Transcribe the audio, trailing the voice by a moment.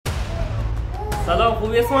سلام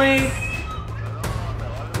خوبی اسماعیل؟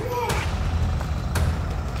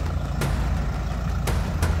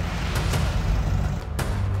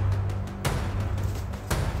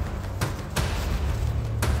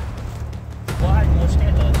 واحد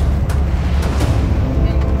مشکل داشت.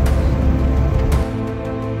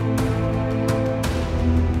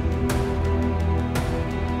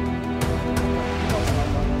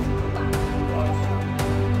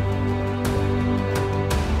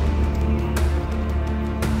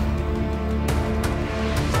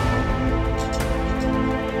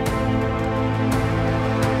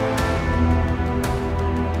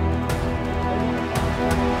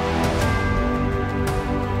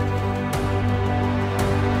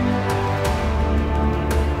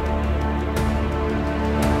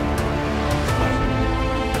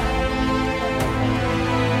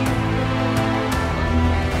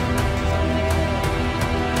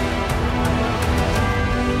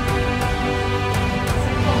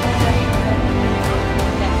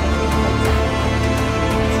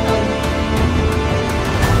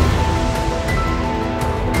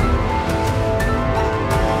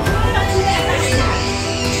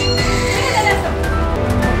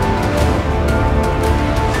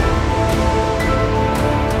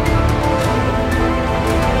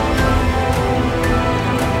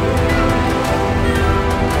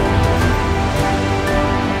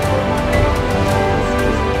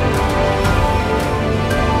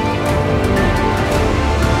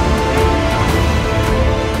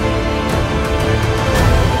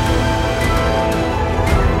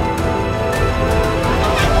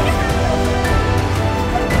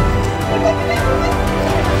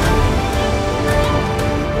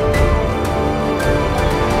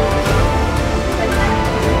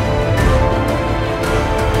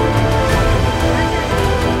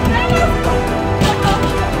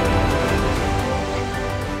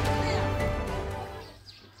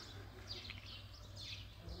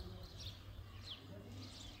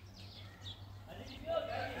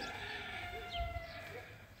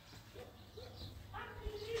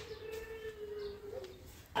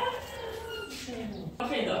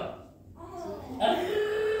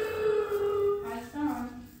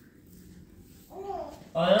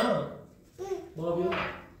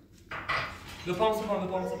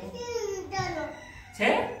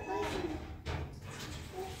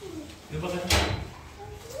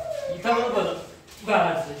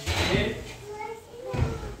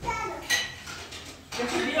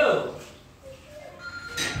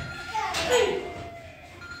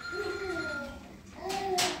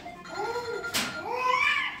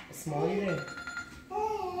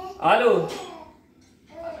 الو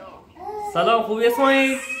سلام خوبی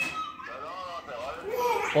اسماعیل؟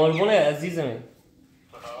 قربونه عزیزم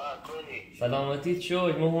سلامتی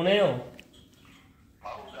شد مهونه هم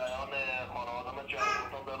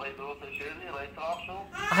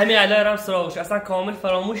همین الان رم سراغش اصلا کامل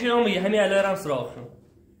فراموش نمون میگه همین الان رم سراغشون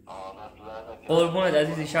قربونت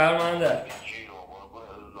عزیزی شرمنده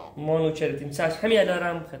ما نوچرتیم چشم همین الان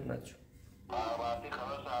رم خدمت شد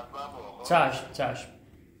چشم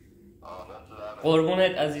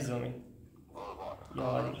قربونت عزیزمی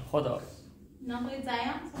یاری خدا ناموی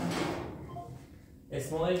زیان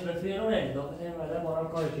اسماعیل رفیقمه داخل این مدر با هم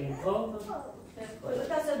کار کنیم خب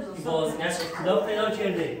باز نشد اختلاف پیدا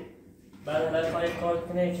کرده بعد الان خواهی کار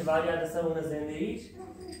کنه که برگرده سر اون زندگیش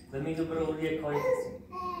و میگه برو یک کاری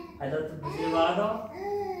کسی حالا تو بزیر بردا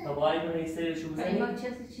تا باید اون ایسته شو بزنی ما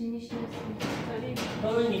کسی چی میشناسیم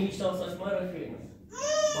تا بینی میشناساش ما رفیقمه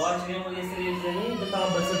باید چگه ما یه سری بزنیم به تمام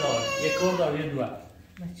بسه دار یک کار دار یه دوه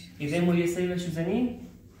ایزه ما یه سری بشو بزنیم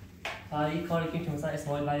یک کاری که مثلا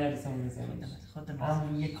اسماعیل برگرده سر اون زندگی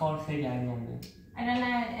هم یک کار خیلی انجام میده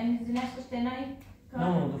الان امروزی نشکشته نایی؟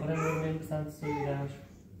 نه دوباره میریم بسند سوی درش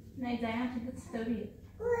نه زیان که دست ستوریه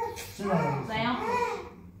چه دارم؟ زیان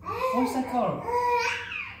خوش سکار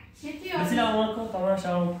بسیل امان کن تا من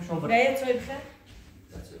شرم پوشم برم نه توی بخیر؟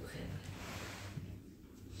 توی بخیر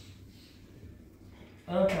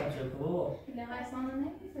آن کم شد بابا لغاية ما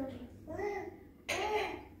نهي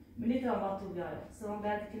مني ترى ما طول يعني سلام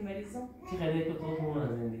بعد كل مريضة چی خیلی که تو مون از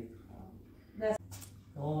زندگی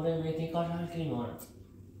عمره میتین کار هر کی مونه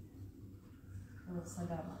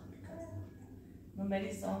سلام من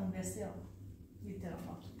مريضة أنا بسيط يترى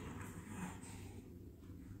ما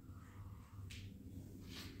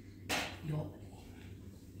یا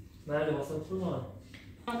من لباسم تو مونه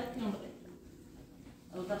هذا كلام بقى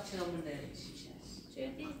أو ضغط شلون من الشيشة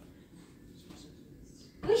شوفي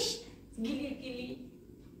وش قلي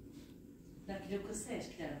لكن لو كسرش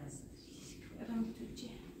كلام بس رم توجه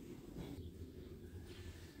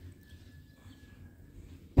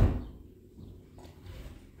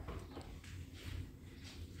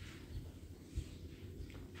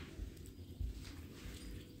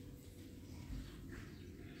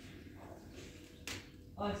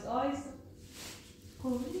آیس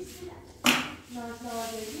Polis. ناز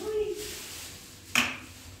یوی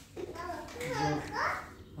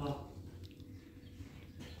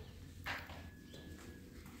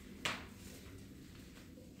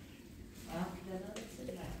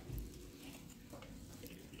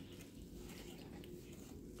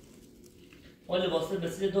ولی واسه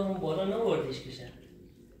بسیار دو هم بالا نوردیش کشه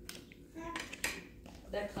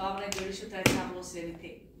در کامرا گوریشو تا کامرا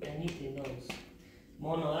سریتی یعنی تیناس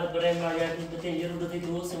ما نهایت برایم راجعتون بتین یه رو دو تین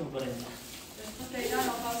دوستم برایم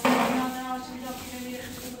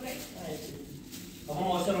اما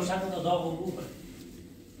ماشته روشن کن تا داغ و بو بریم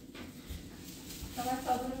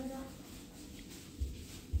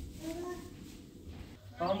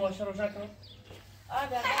فهم ماشته روشن کن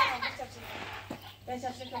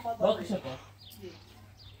باقی شکن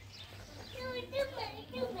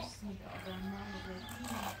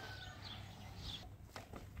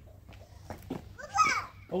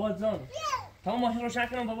بابا جان تمام ماشین روشن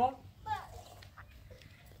کنم بابا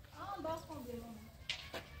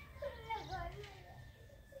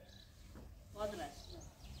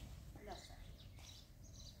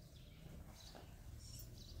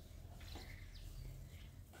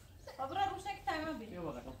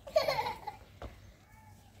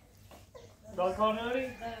داد کار نداری؟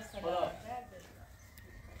 خدا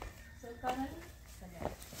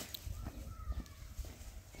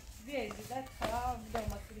بیایید دیدت خراب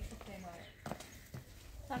داماد کلی خود تیماره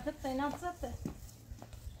Takıp sayını zaten.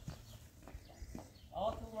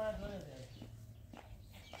 آقا تو اومد دونه ده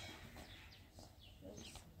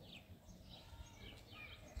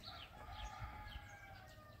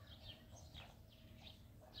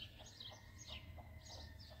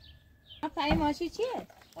Tayı maaşı چیه؟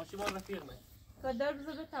 ماشی ما رفیق من کدر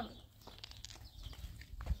بذار بتم.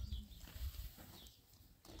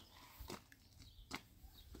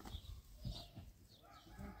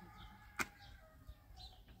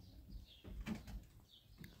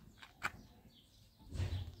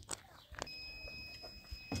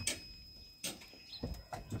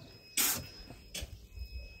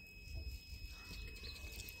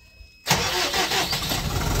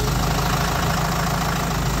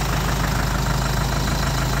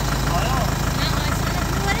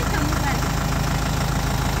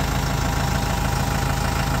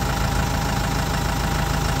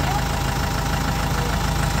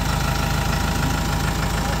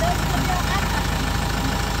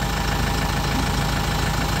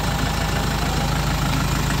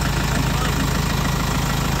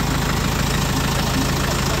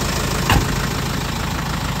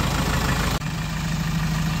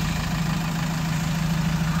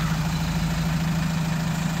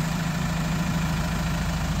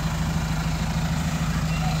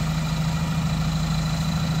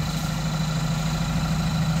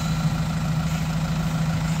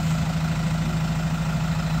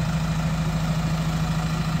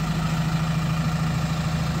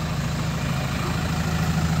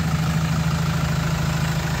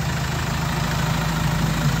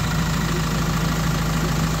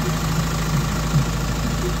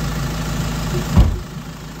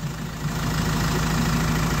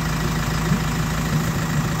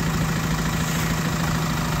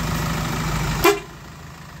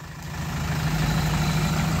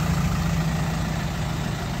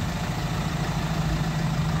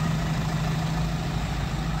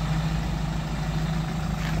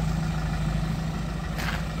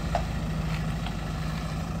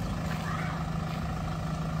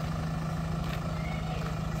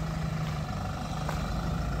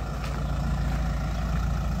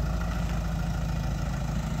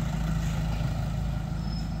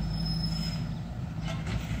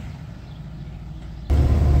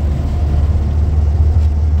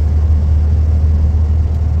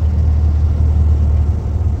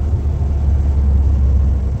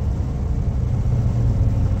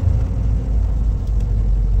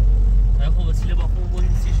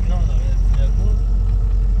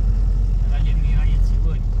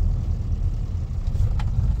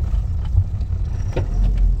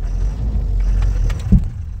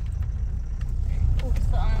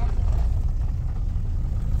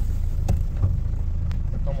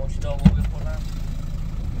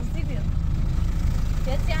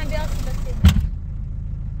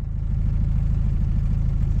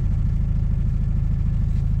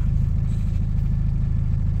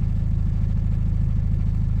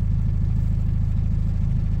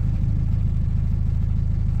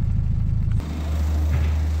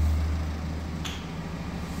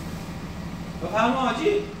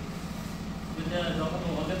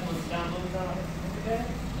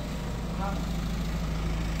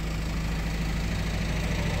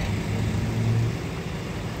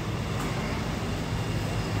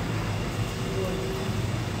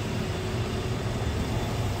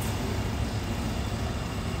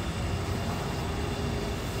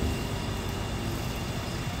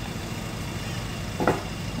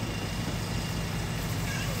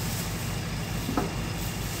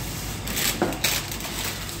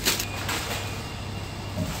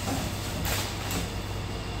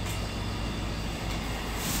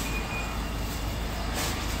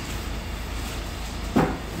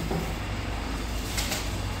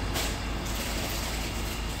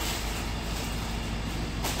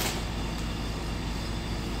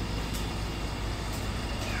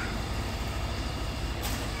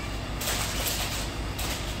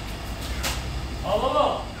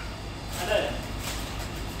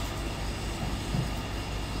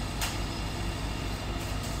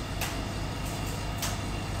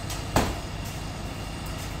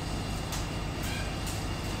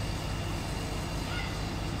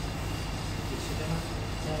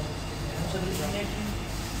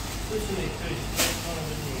 بشینید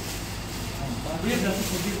روی دفعه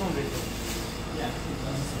خوبی کن بشید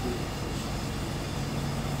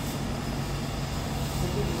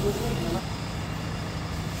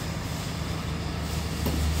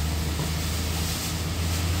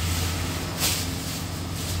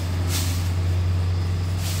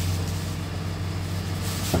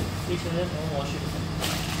میشه اون ماشین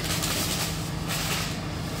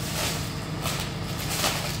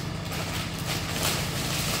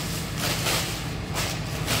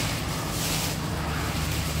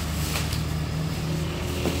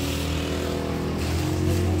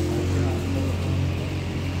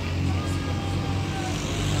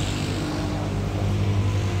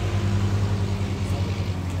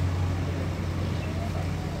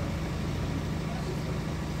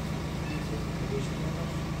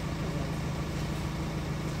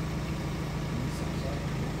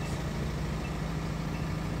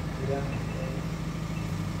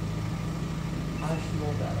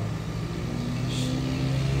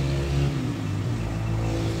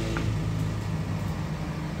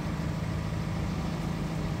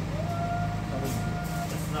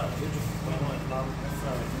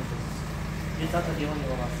Intanto di ogni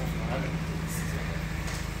cosa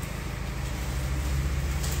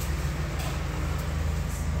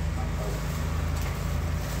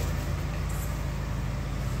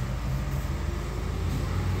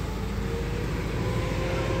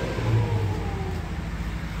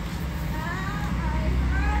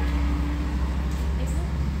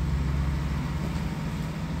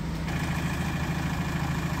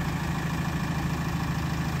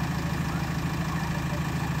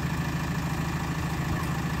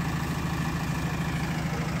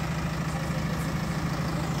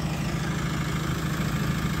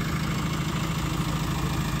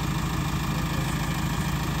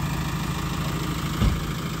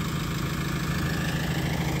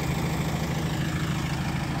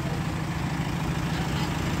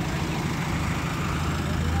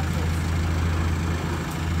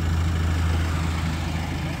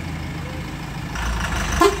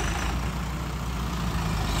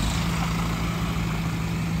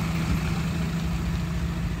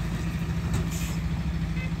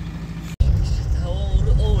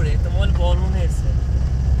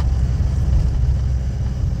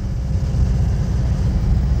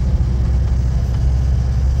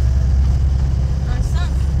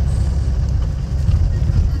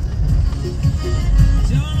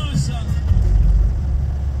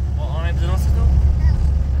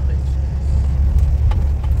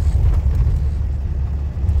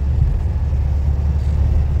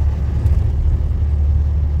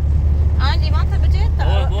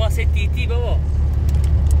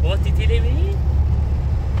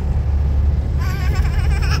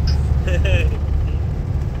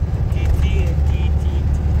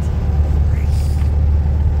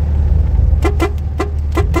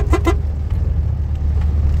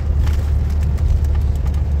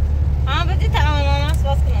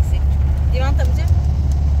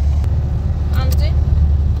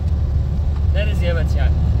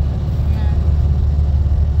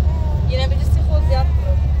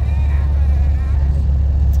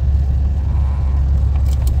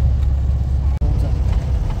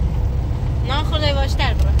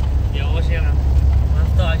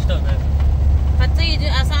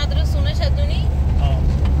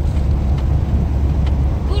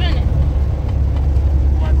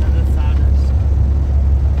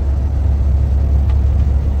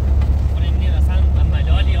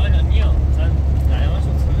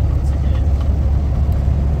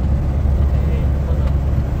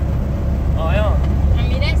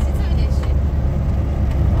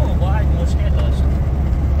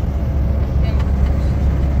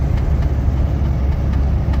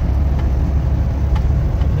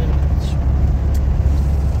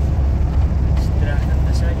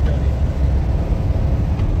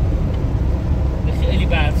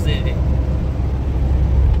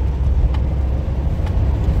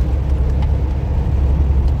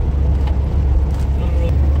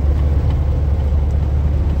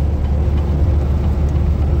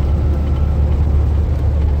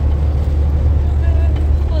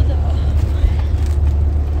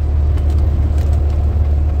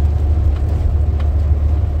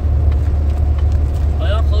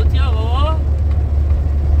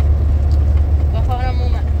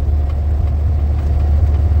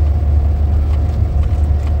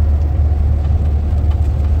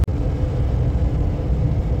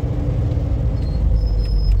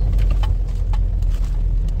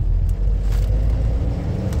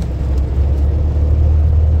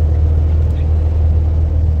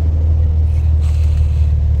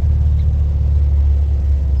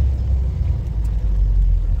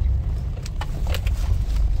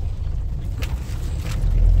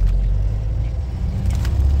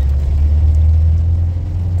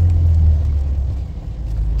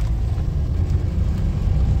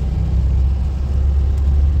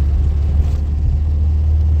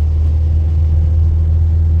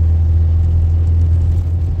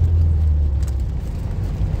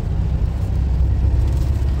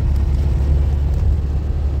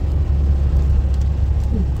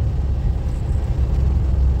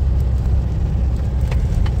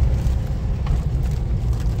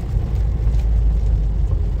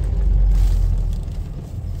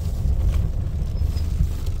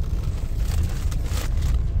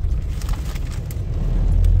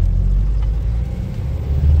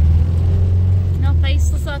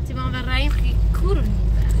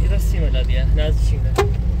نزدیشیم الادیه نزدیشیم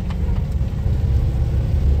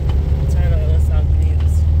چند آقا ساعت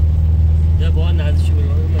نیست ده با نزدیشی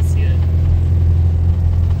برای مسیره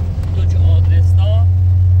تو چه آدرس دا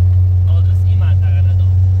آدرس این منطقه ندا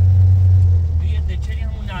یه دچری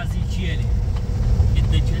همون نزدیکیه یه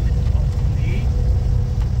دچری آدمی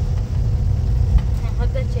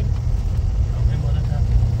دچری همه بالا تا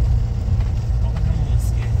آقا همون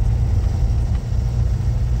مسیره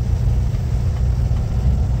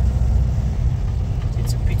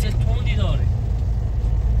پیچه توندی داره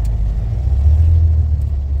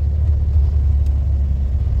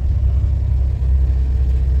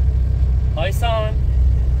آیسان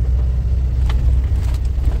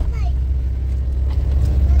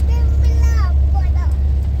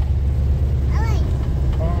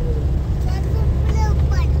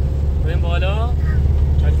بریم بالا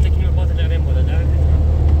چند تکی میخواد بریم بالا در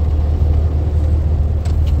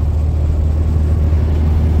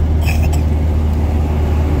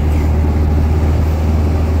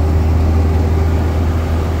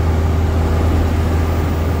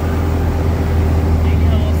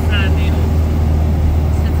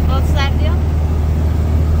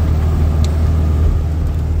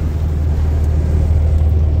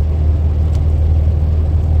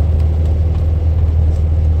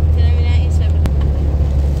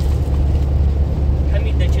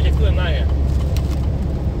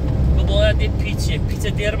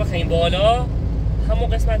دیر بخوایم بالا همون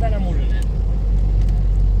قسمت هم مورونه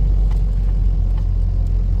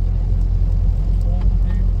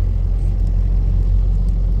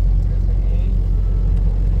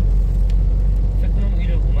فکر کنم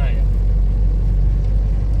ایره بومه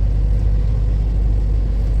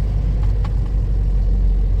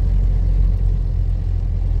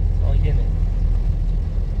آینه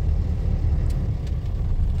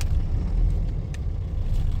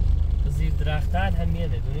درختان همیه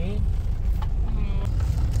بدونی؟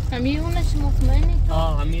 همیه اونش مطمئنی تو؟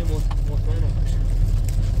 همیه مطمئنه باشه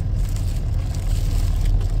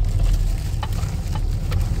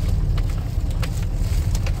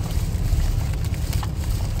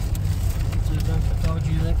چیزان فتاو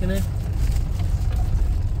جیده نکنه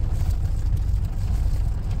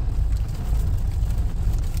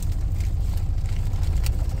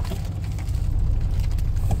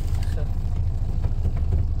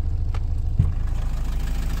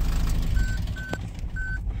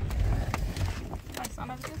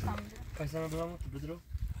Paisana duramo tu bedro.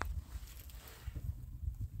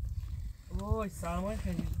 Oy, sarmay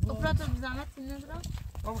kheli. Operator bir zahmet dinle duralım.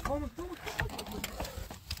 Ama tu.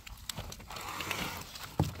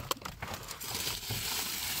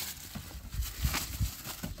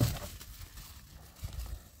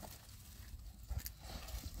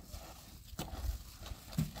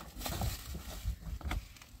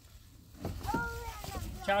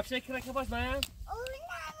 Çarpışa kıraka baş ben.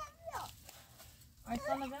 Ay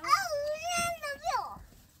sana ben.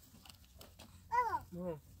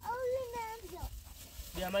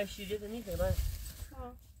 بیا من شیریه تو نیست من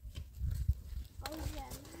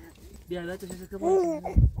بیا لا تشوف كم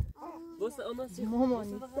بص اما سي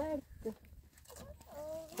ماماني سرد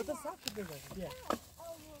بس صعب كده بیا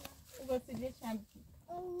بس ليش عم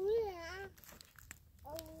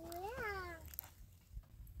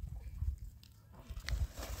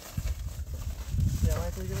بیا ما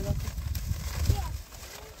تو جلو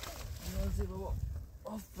نازی بابا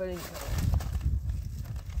آفرین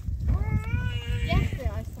Yes,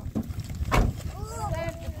 I saw.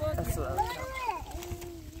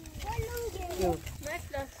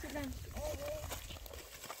 Bekle, şuradan.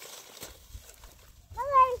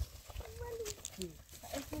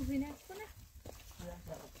 اسمه زینت کنه؟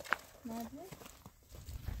 مهدی؟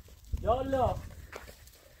 یالا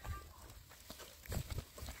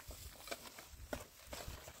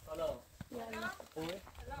سلام یالا خوبه؟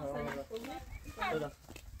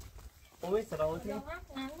 خوبه سلامتی؟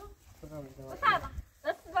 بفرما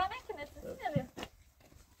دست زنه که نتیسی نبیم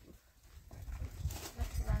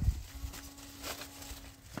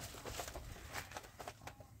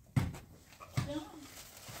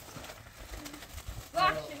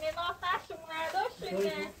وحشی ناخرشون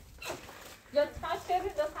نداشتیم یا تاش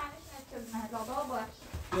کردیم دو تنش نکردیم بابا باش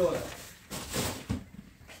دوره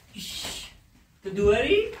تو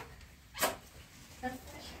دوری؟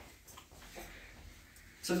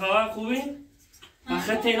 چه خبر خوبی؟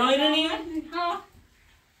 آخه تنهایی ننیم؟ ها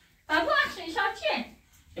بابا وحشی ایشا چیه؟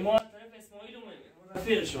 ما طرف اسماعیل اومدیم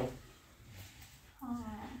رفیقشون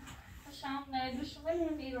شام ندوشون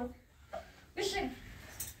بریم بیرون بشین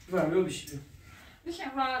بیا بشیم بشین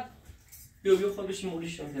راحت بیا خود بشیم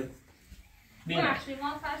مولیشون بیا وحشی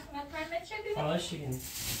ما فرش مطمئنه چه دیدیم؟ آه شکریم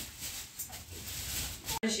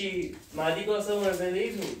چی مهدی واسه اون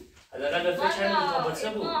زندگی تو حداقل به فکر چند تا بچه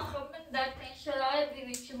بود. خب من در این شرایط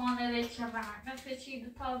دیدی که ما نوشته برم نفه چی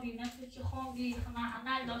دوتابی نفه چی خوندی من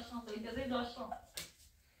عمل داشتم بیداری داشتم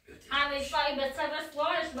همیشه ای به سر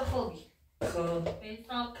سوارش بخوبی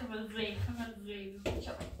بیسا کمزری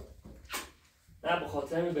نه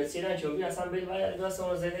بخاطر همی بسیرن چوبی اصلا بید باید واسه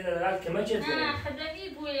اون زندگی دارد که من چه کنیم؟ نه خدمی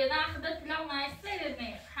بویه نه خدت لو نایستره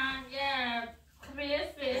می هم یه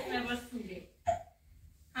خبیس به اسم رسولی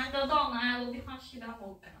هم دادام نه بیخوان شیدم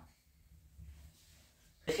بکنم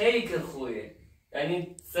خیلی که خوبه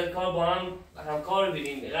یعنی سرکار با هم همکار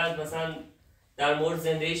بیدیم اینقدر مثلا در مورد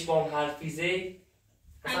زندگیش با هم حرفیزه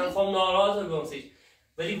مثلا خواهم ناراحت رو بمسیش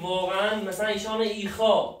ولی واقعا مثلا ایشان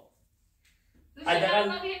ایخا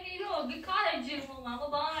حداقل بیکار جیرمون اما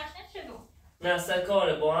با هم رشنه شدو نه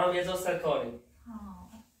سرکاره با هم یه جا سرکاریم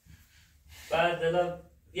بعد دادا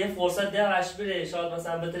یه فرصت ده هش بره شاید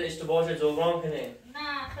مثلا بتر اشتباهش جبران کنه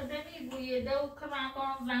نه خدمی بویه دو کرم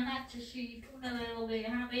بارم زنت چشی تو نده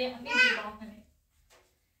همه میدی با کنی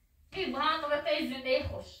می با هم رو پی زنده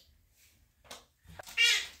خوش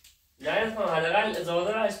نه کنم حداقل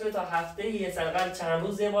اجازه رش بره تا هفته یه سرقل چند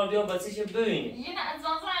روز یه بار بیا بسیش ببینه یه نه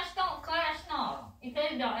اجازه رش دام کارش نارم این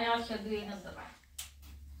تایی دعیاش دوی نزدم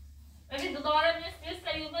ولی داره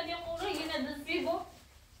نیست سیومه دیم اون رو یه ندزی بو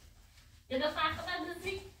یه دفعه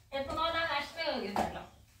ندزی اعتمادا رشته رو گذارم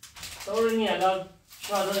طور نی الان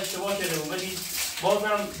شاید اشتباه شده بود ولی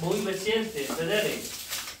بازم بوی به چیلته بداره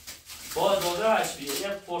با اجازه رش بیه یه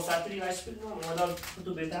فرصتی رش بیدیم حالا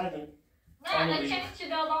تو بهتر دیم نه چه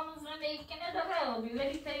دادم زنده که نداره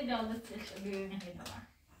ولی تایی داده چه دوی نمیدارم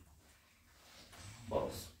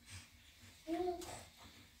باز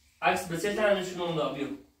عکس به چه تنشون اون دا بیو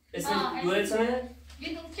اسم دویتونه؟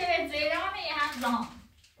 بیدون که زیرانه یه هم زان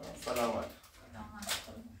سلامت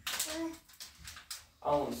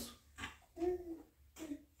آونس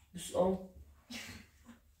بس آن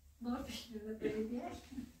برو پیش بیده بیدیه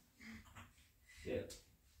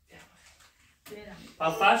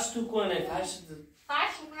فرش تو کنه فرش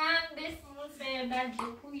من بسمون سیردر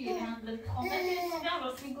جپویی هم خامه بسیدم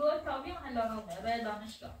راستی گوه تابیم هلانومه به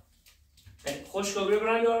دانشگاه خوشگابری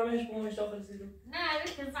برن دارمش بومش داخل سیدو؟ نه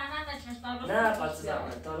که زنن نچشتم نه پس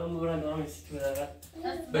زمان تا الان برن دارم سیدو دقیقا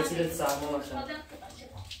بسیلت سرما ماشن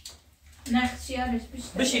نقشیارش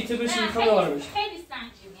بیشتر بشید تو بشید تو دارمش خیلی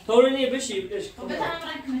سنجیمی طور نیه بشید بشید بترم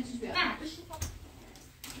رنگ چیز بیارم نه بشید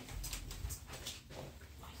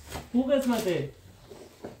خوب قسمته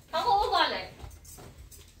اما او باله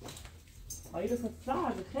آیه قسمت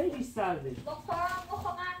سرده خیلی سرده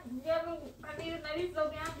بخورم یه رو امیر مریض رو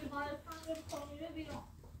بیان بیمارستان رو کامیره بیرون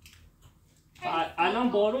الان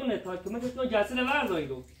بارونه تا که مثل تو جسد وردایی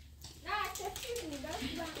رو نه چه چیزی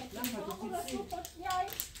دست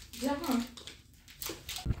جهان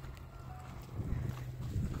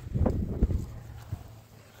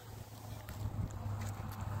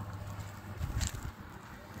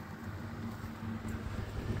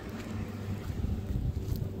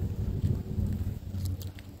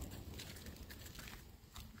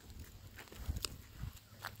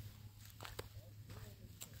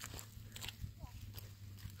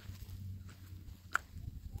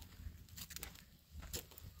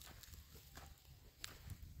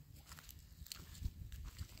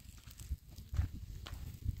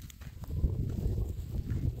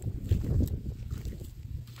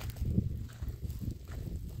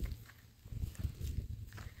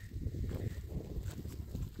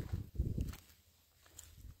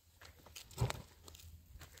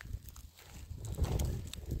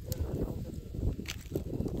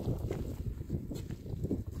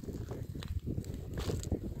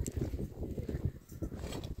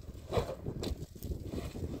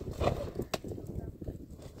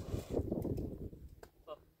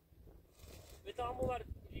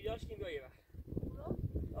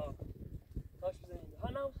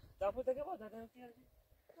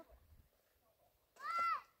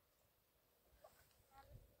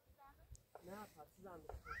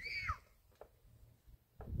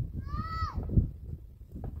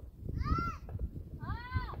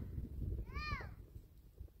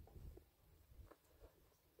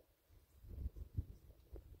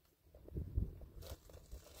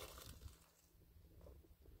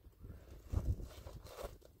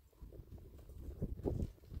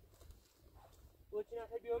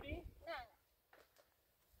بیاری؟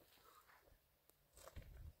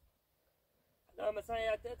 نه مثلا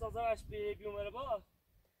یه اجازه اش بیومره با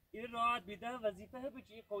این راحت بیده وظیفه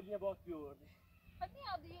بچی قولیه باک بیورده خیلی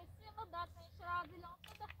عادیه سیما در تنشر عادیلان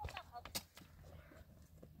ده خونه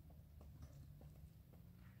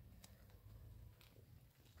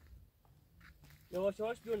یواش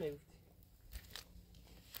یواش بیور نمیفتی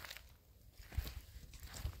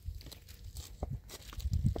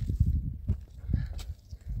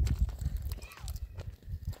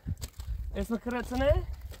اسم کرتنه؟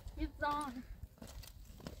 زان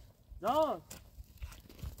زان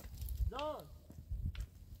زان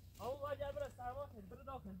همون باید برای سرما کنید برای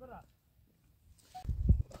داخل برای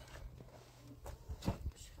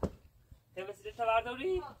تمسیده تا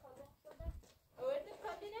برداری؟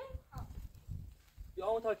 بیا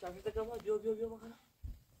همون تا کفیت کفا بیا بکنم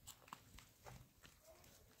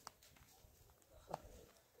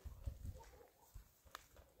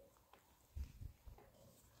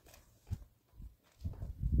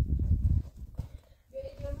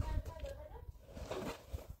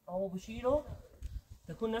آمو بشی رو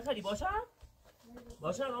تکون نکردی باشد؟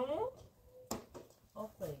 باشد آمو؟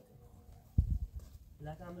 آفرین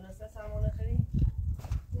لکم بنسته سرما نخری؟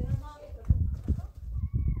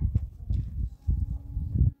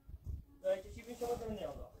 دایی که چی بین شما کنه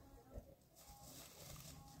نیام را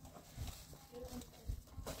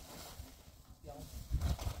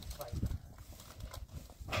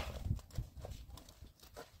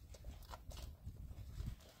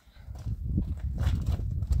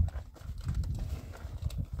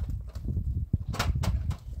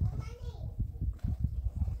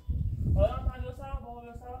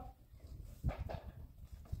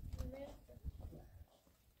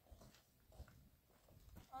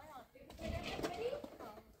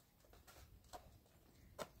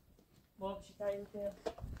بابشی تایی که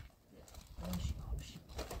بابشی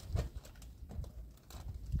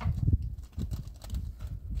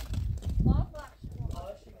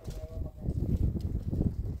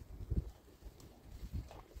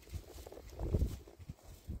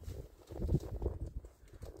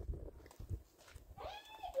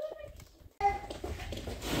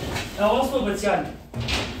آواز تو بچیانی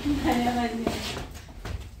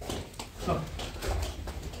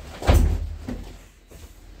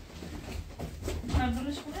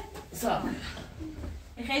صح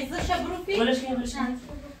خیلی شبروفی بلش کن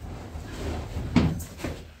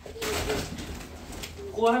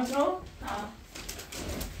خوبه همچنان؟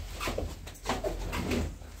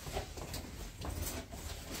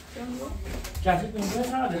 کفیت بینیده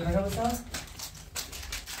سر بخواهی بسر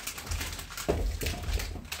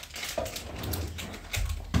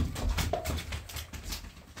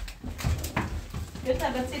یه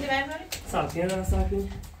تبسیلی برماری؟ ساکینه دارم ساکینه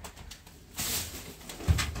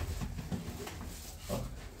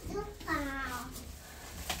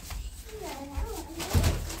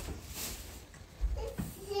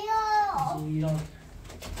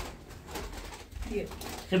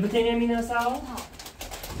خب بتنی امینه ساو؟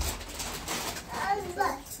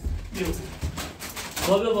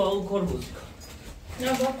 بیو با اون کار بوزی کن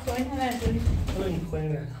نه با کوین برداری این کوین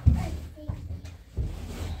بردار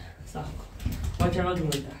صاف کن با چرا دونه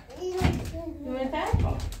دومتر؟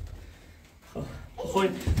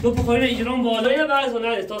 بخورین تو بخورین ایجران بالایی نبرز و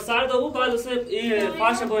نرس تا سر دا بود باید دوسته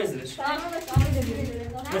فرش باید زیرش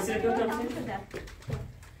مسیر که تو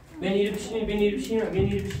بینیری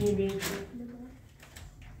بشینیم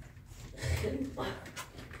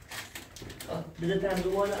بده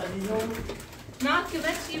تندوان عزیزم نه که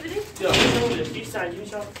بس چی بری؟ بیا بشنو بلش دیش سنجی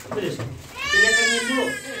میشم بلش کن اینه کنی برو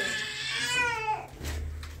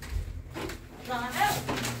زانه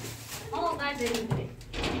آه برداری بری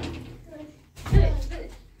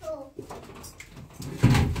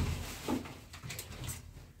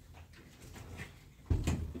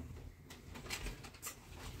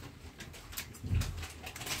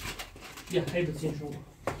بیا هی بسین شما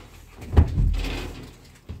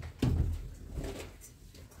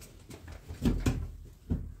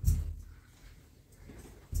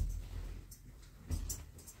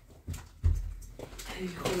هی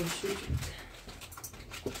خوش شد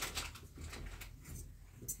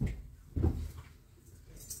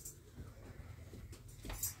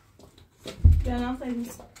جانم خیلی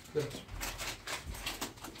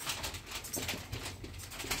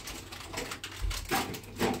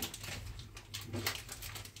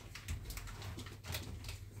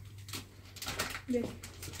بیا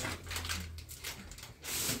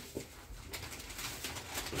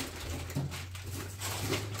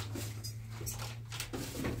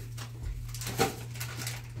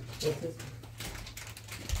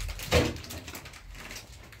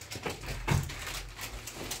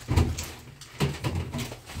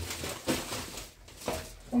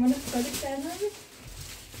Como کاری کردن؟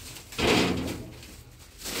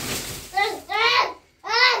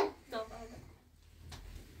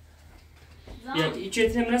 بیا این چه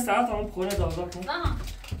تیمه ساعت همون بخونه داغدار کن نه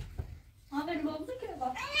آره لوزی که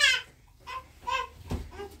با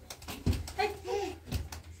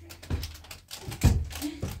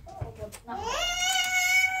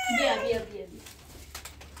بیا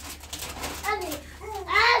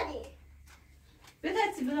بده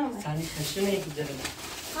چی بنام سنی خشنه یکی داره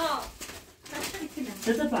ها خشنه کنم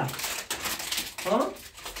چه تپر؟ ها؟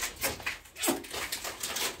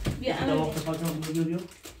 بیا دوام تفاجم بیا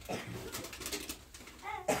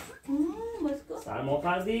سرما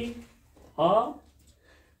خوردی؟ ها؟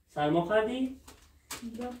 سرما خوردی؟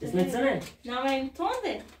 اسمت چنه؟ نه من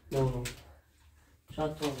تونده نه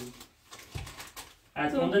شاید تونده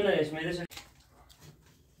از تونده نرش میده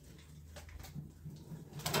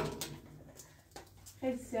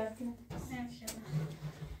خیلی زیاد کنم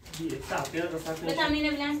صاف بیاد صاف کنم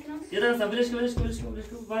ویتامین بلند کنم یه دونه صاف بلش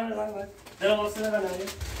کن بله در واسه نه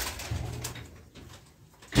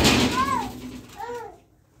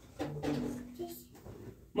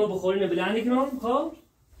ما بخورین بلند کنم خب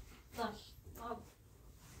باش آب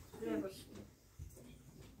باش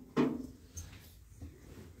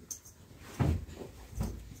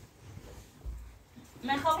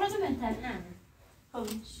من خب رو بهتر نه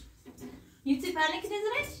خبش یوتی پنه که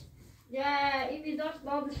نزرش یا این بیداشت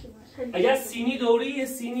بابش شما اگر سینی دوری یه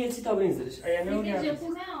سینی یه چی تا بینزدش اگر نوری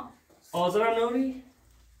آزارم نوری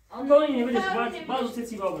تو اینه بدش باز اون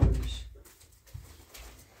سی باب نوریش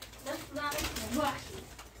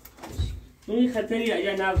اون خطری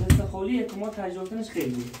اگر نفس خولیه که ما تجربه کنش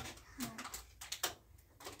خیلی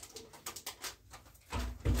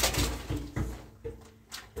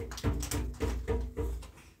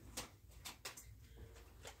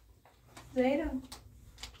زیرا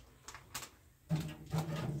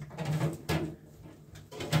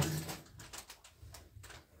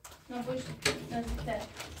نبوش نزدیکتر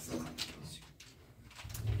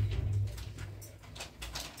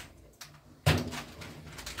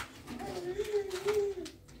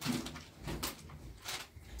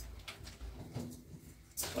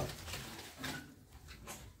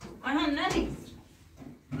آها نریز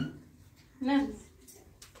نریز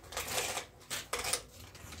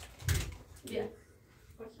بیا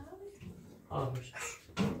باشه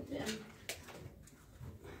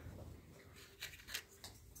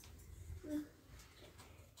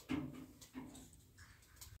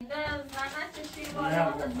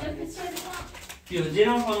بیا بیا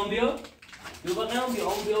جنام خانم بیا بیا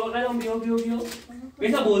بقیام بیا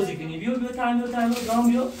بیا بازی کنی بیا تنها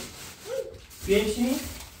گام بیا بیشینی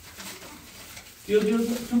بیا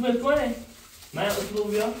تو بکنه من اتو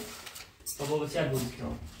بیا بابا بچه بازی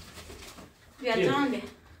کنم بیا جان بیا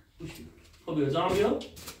خب بیا جان بیا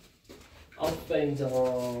آفرین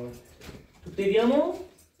جان تو پیدیامو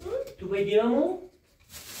تو پیدیامو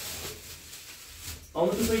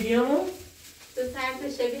تو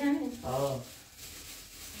طرف شبیه همه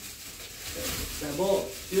با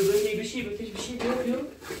بیا بشی بیا بشی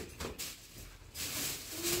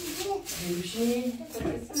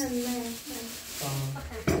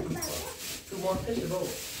تو مانتشه بابا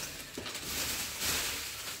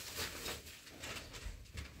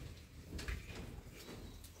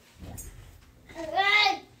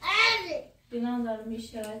بینام دارم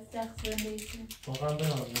میشه سخت زندگی کنم واقعا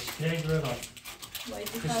بنازمش خیلی بنازم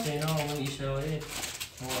کشتینا همون ایشه‌های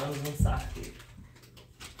واقعا اون سختی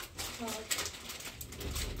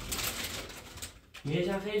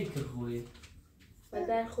میشه خیلی که خوبی و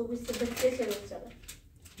در خوبی سبکته که رو شده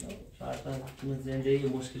شاید من زندگی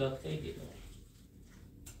مشکلات خیلی دارم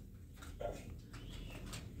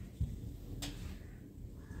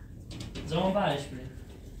زمان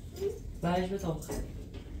برش به تا بخیر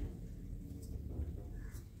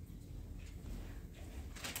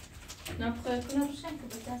نبخواه کنه روشن که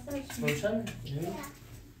به دست روشن روشن؟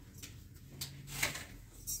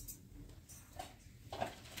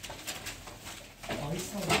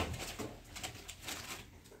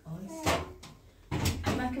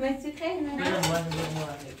 من که بایستی خیلی نه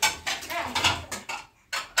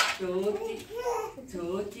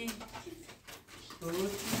توتی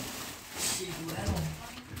چیگوه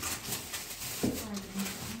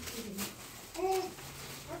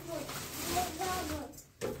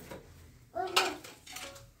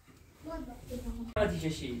آتی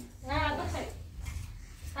کشید نه بخیر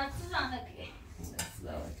حتی زنده دیگه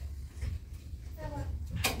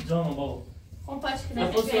جان بابا خون پاش کنه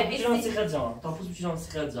تاپوس بچینم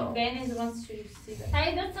سیخت جان بین زبان شروع سیده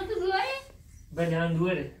سعید دست تو دوره؟ بله هم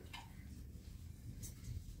دوره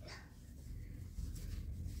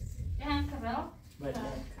یه هم کبه بله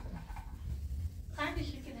خندی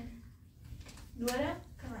شکنه دوره؟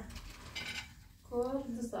 کمه کور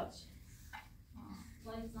دستاش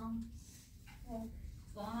لایزان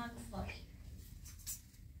زمان دستاش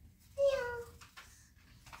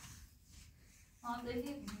آدهی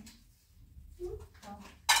بینه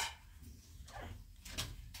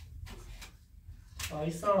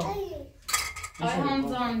آیسا آی هم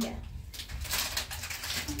زانگه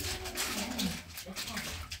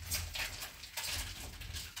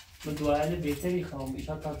من دوائل بهتری خوام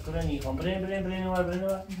ایشان تذکره نیخوام برین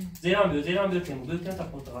نور زیران بیو تیمو تا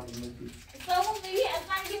پرتغالی میگی سامون میگی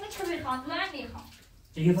اصلا دیگه کبیر خان دوار نیخوام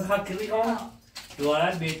دیگه فقط کبیر خوام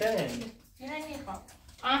دوائل بهتره یه نیخوام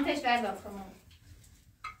آنتش بردار کنم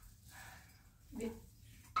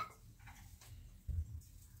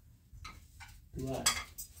دوائل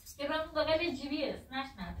یه برام دقیقه جیبی است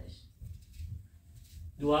نشنتش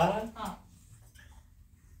دوائل؟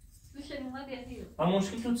 دوشه اومد یه دیو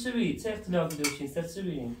مشکل تو چه بید؟ چه اختلافی داشتین؟ سر چه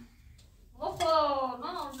بید؟ اوه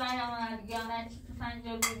من اون زنم دیگه نه چی تو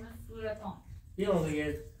پنجا بود صورتان یه اون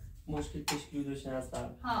دیگه مشکل تشکیل داشتن از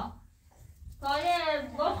طرف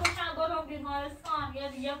تایه با خوشم برم بیمارستان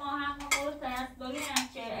یا دیگه ما هم مورد است داریم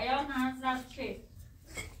که ایان نزد چه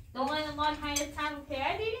دومین مال های تن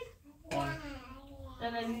کردی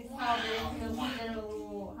دلوی ساده مادر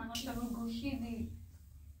رو همش رو گوشیدی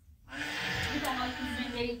دیدم های که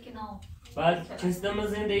زندگی کنم بعد کسی دم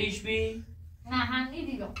زنده ایش بی؟ نه هم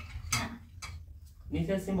نیدیدم نه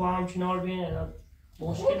نیتستیم با هم کنار بینه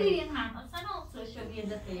خوب دیدیم هم اصلا اصلا بیه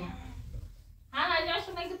دفعه هم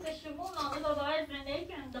اجاشو مگه پشمون نامه داده های زندگی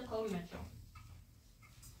کنم ده قوی میشم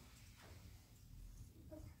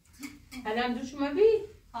الان دوش اومدی؟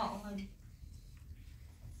 اومدی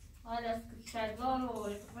حال از شلوار و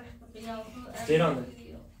رخت قیافه زیرانه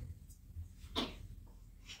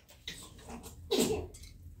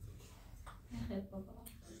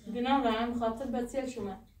بنا دارم خاطر بسیار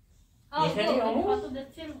شما خاطر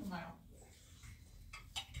بسیار اومدم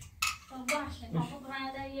باشه نامو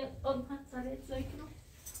برده یه قدمت سریع زایی کنم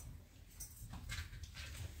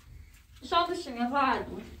شادشم یه راحت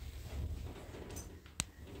بود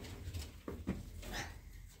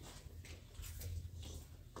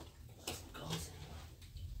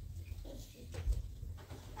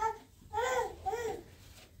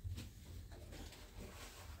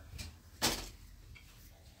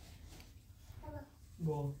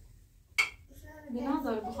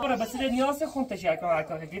Ora, basta de niose junta já com a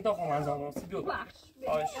coisa que tô com mais ou menos, viu?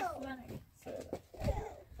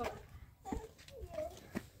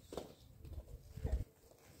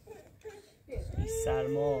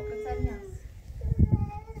 سرما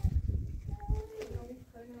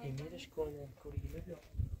امیرش کنه کوریگی بیا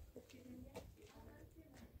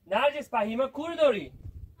نرجس فهیمه کور داری؟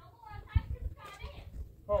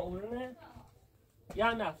 اونه؟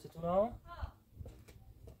 یا نفستون ها؟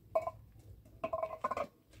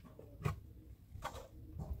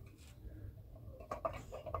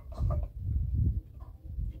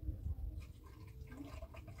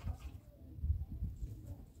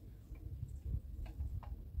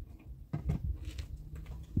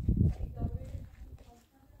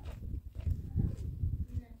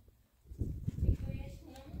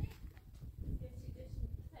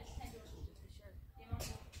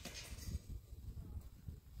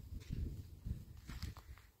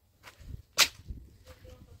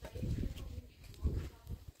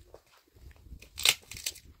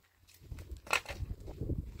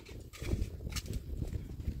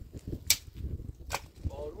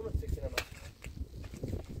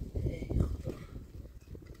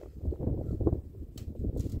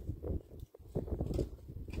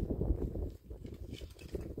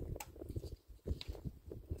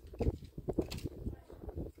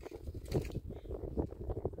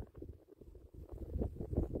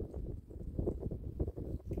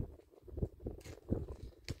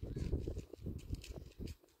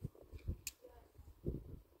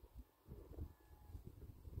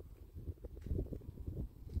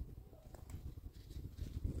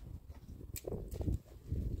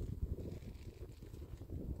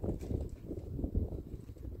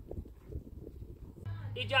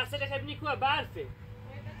 این جلسه خیلی نیکوه برفه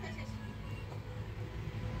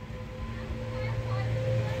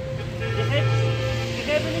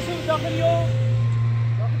خیلی نیشون داخلیو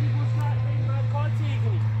داخلی بوشتر خیلی من کار چیه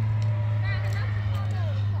کنی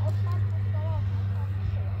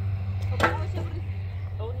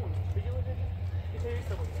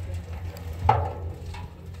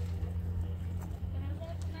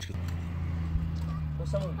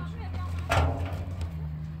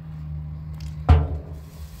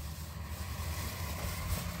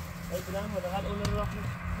الان ولا هل اول نروح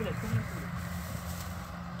بلد كله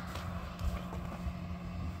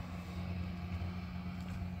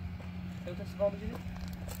لو تسبق بجري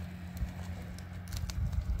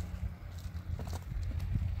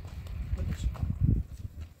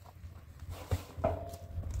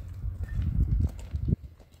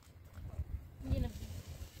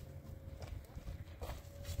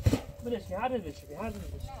بلاش هذا بلاش هذا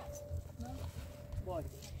بلاش وايد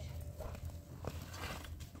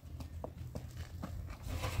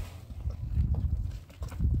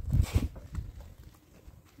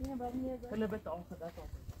خلي بيت آخر ده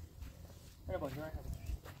أنا باش أنا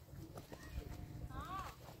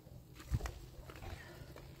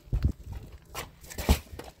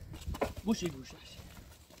بوشي بوشي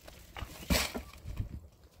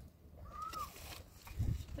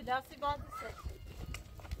بدأسي بعض السر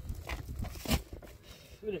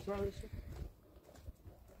وليش ما وليش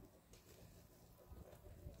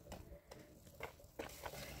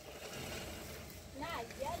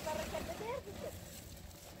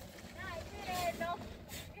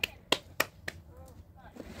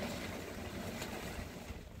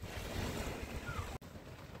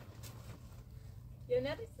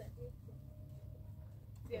نرسه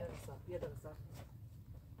بيا درسا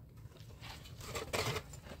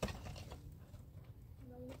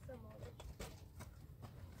لسه ما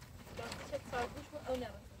بس شت صاربوش او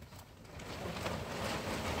نرسه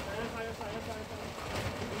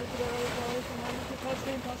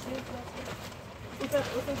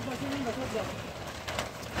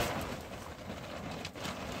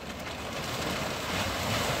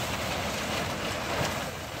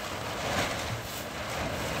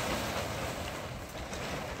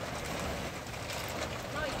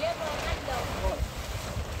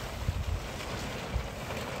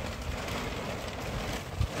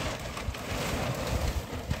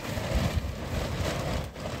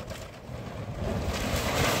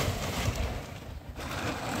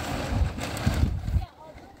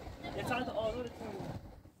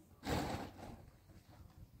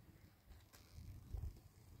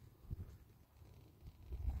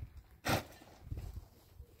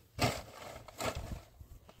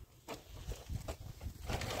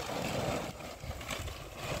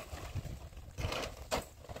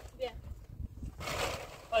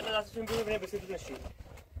دستشون بیرون بینه بسید نشید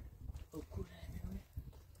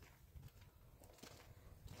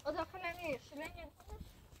داخل نمیشه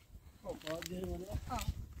بینید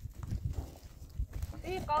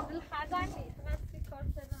این قابل خطر نیست من سی کار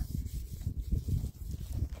شدم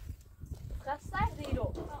قصر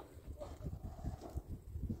زیرو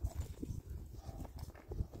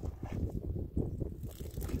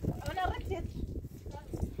انا ركزت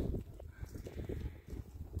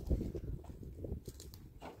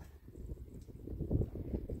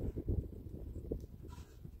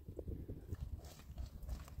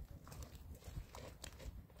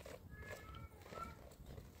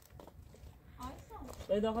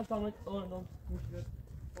داخل فهمت نوم مشكلة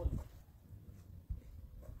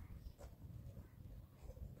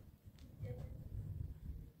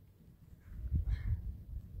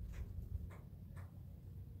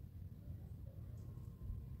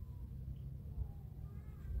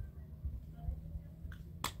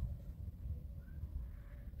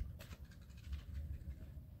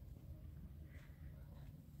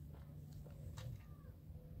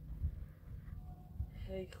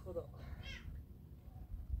هی خدا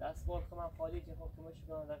دستمال که من خالی که حکمش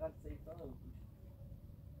کنم دقیقا سیفتان رو بکنم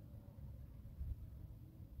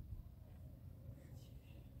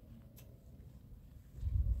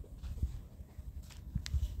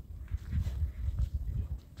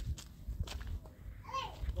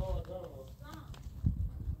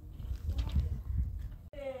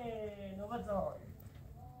نوبت زمان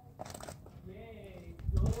یک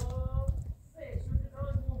دو سه شوتی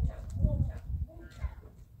زمان موچم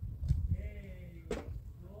یک دو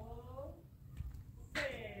سه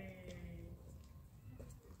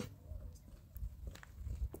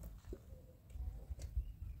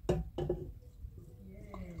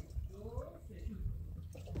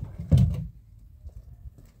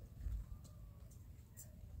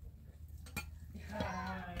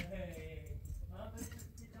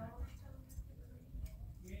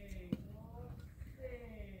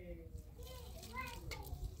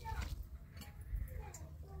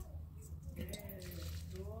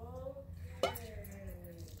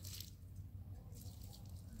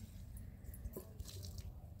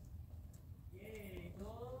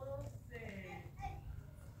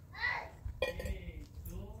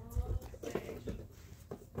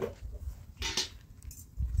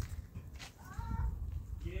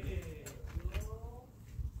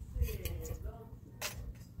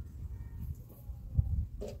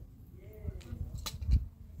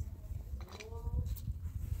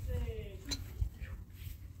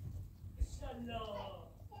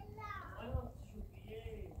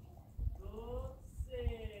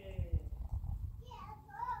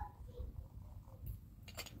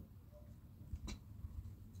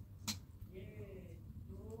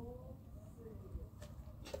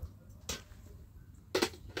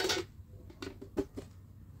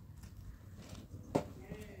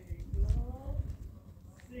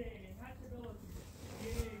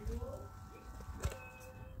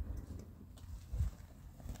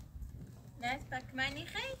بکمانی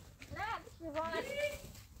خیلی؟ نه دیوانه.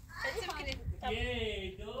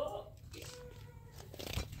 یک دو.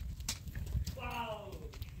 واو.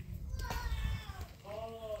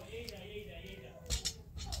 ایده.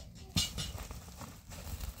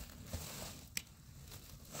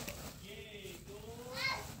 یک دو.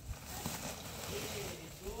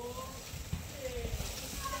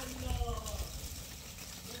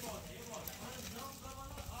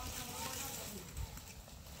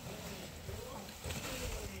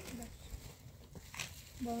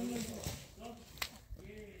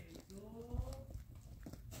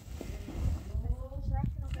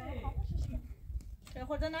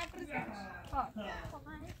 خورده نکنید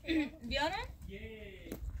بیارم؟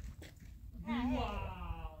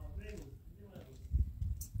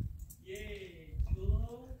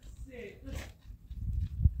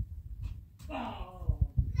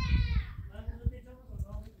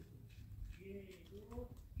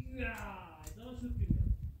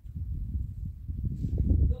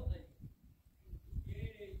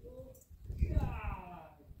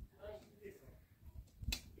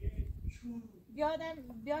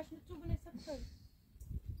 بیاش تو بونه سب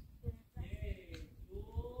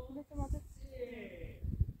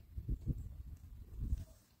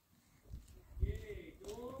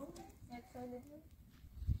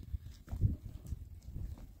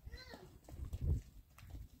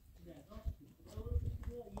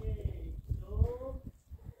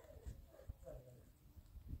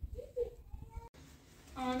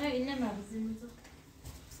آنه اینه مغزی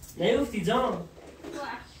نیفتی جان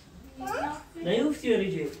نیفتی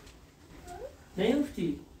ریجی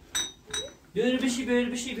نیفتی بیار بشی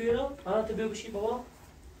بیارم آنها تو بیار بشی بابا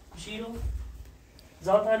بشی رو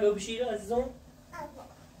زاد هم بیار بشی رو عزیزم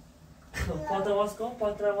پاتر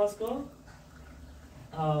واس کن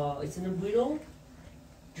ایسنم بیرو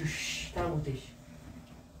جوش تموتش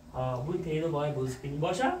بوی تیلو باید بازی کنی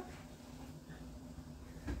باشه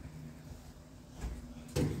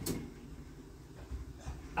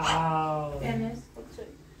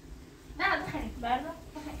نه بخیر بردار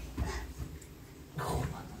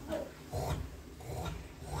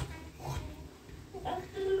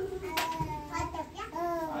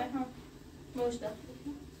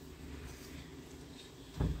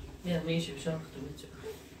Ja, meisje, we zijn goed.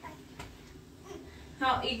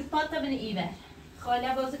 ها ایگ پاتا بین ایور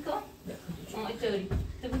خاله بازی کن اینطوری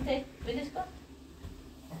تو بوده بدش کن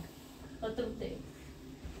تو بوده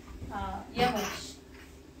یواش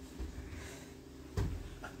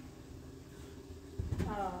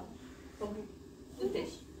بودش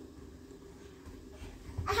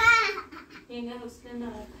اینگه حسله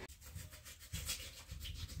نرد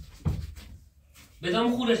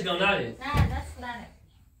بدم خودش کنم نره نه دست نره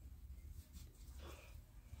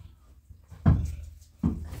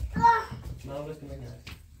نه بس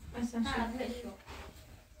کنم نره نه بشو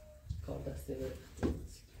کار دسته بره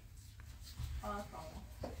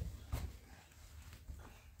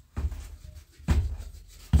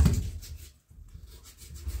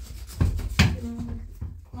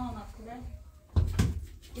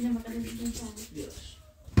اینه مقدر دیدیم بیاش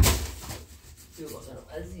بیا بازنم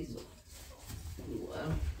عزیزو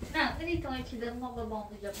نه بری تا چی در موقع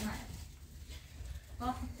بامو جب نه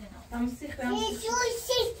هم سیخ هم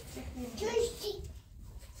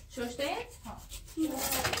شوشته؟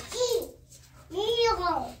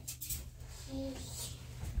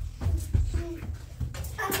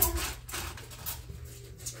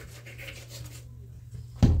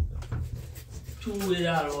 توی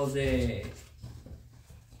دروازه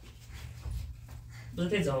بذار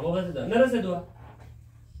تیزا بابا بذار نرسه دو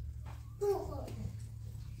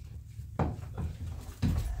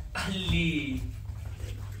علی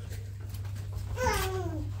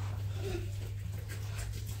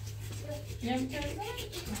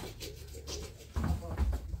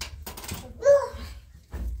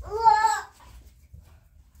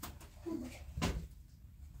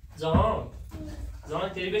زهان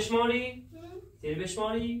تری بشماری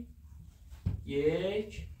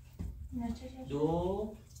یک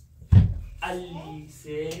دو علی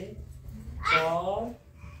سه چهار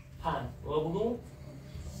پنج بگو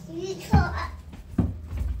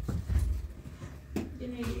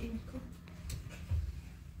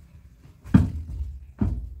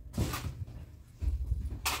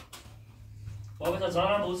بابا تا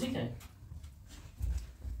زهان هم بازی کن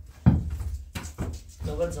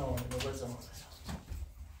نوبت زهان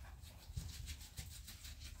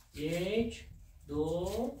یک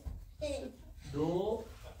دو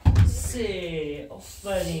سه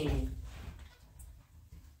آفرین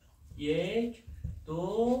یک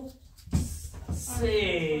دو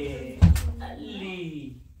سه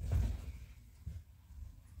علی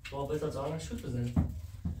بابا تا زمان شد بزن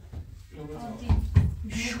عادی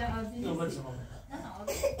مهدا عادی نوبت زمان نه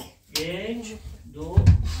عادی 1 2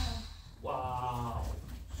 واو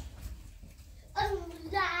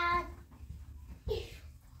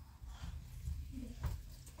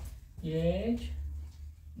 1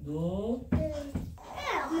 2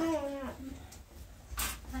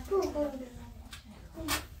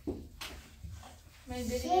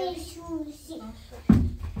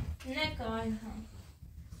 نه کار هم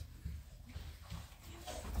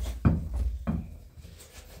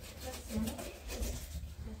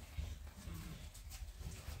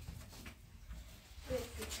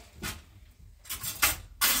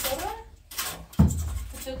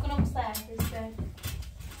چه کنم سرد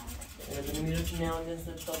میره تو نهان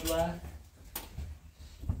دست تابلو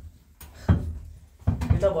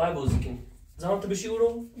میتا باید بازی کنی زمان تو بشی او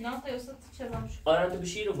رو؟ نه تا یوسف چرا شد آره تو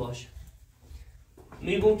بشی رو باش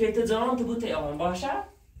میگم که تو زمان تو بوته آن باشه؟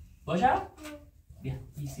 باشه؟ بیا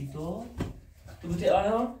بیسی تو بوته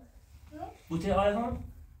آیان؟ بوته آیان؟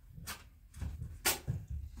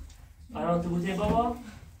 آیان تو بوته بابا؟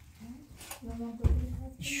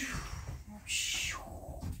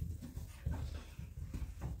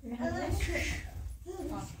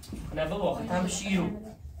 نه بابا ختم شیرو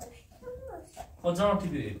خود زمان تو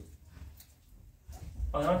بیایی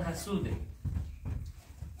آیان حسوده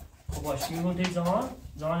خب باش میگم توی زمان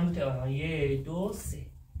بوته آیان 1 2 3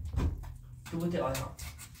 تو بوته آیان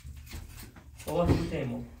بابا تو بوته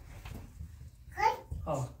ایمون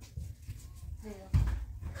ها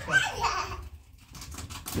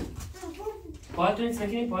پایت رو نیست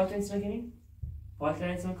نکنی؟ پایت رو نیست نکنی؟ پایت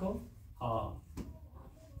رو نیست نکن؟ ها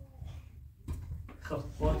خب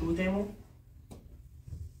بابا تو بوته ایمون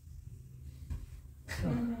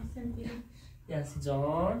یاسی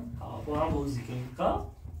جان ها با هم بازی کنیم خب؟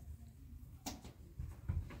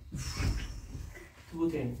 تو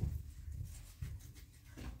بوته ایمون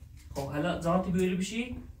خب حالا زمان تو بیاری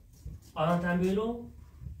بشی؟ آران تن بیارو؟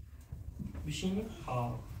 بشینی؟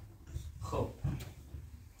 ها خب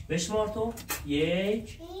بشمار تو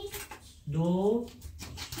 1 2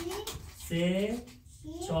 3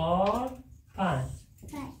 4 5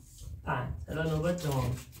 حالا نوبت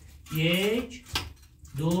جان 1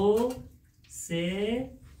 2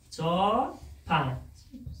 3 4 5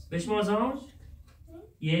 بشمار جان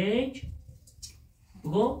 1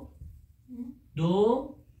 بگو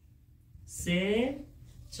 2 3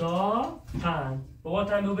 4 5 بابا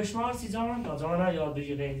تن بگو بشمار سی جان تا جان یاد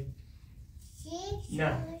بگیره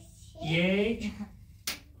نه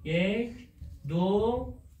 1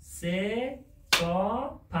 2 3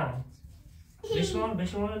 4 5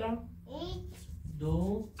 بشمار الان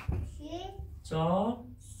 2 4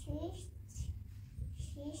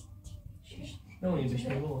 نمونی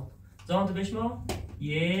بشمار بابا زمان تو بشمار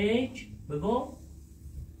 1 بگو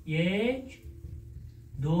 1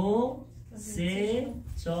 2 3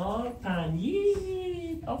 4 5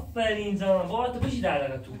 آفرین زمان بابا تو بشی در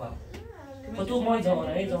دقیقه تو با خب تو مای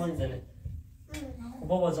زمانه ای زمان زنه خب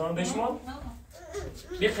بابا زمان بشمار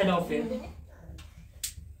بی خلافه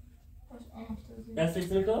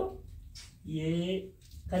دستش نکن یه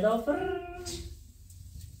خلافه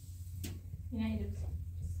نه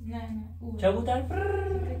چه بودن؟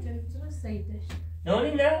 سیدش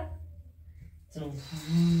نانی نه؟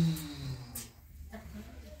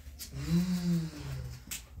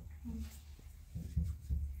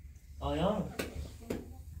 آیا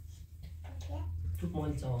تو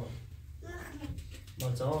مال زمان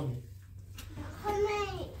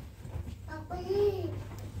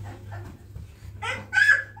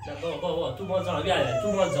نه بابا تو مال زمان بیا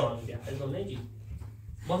تو مال زمان بیا ازم نگی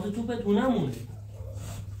با تو توپت نمونه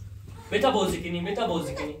بتا بازی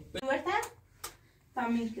کنیم ورتن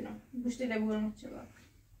تامین کنم گوشت لبورم چه بار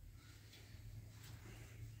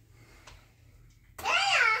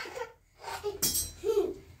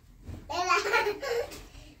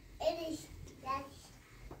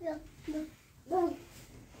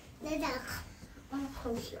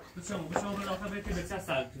بشم رو داخل بهت بسیار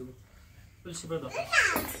سرد تو بلشی برو داخل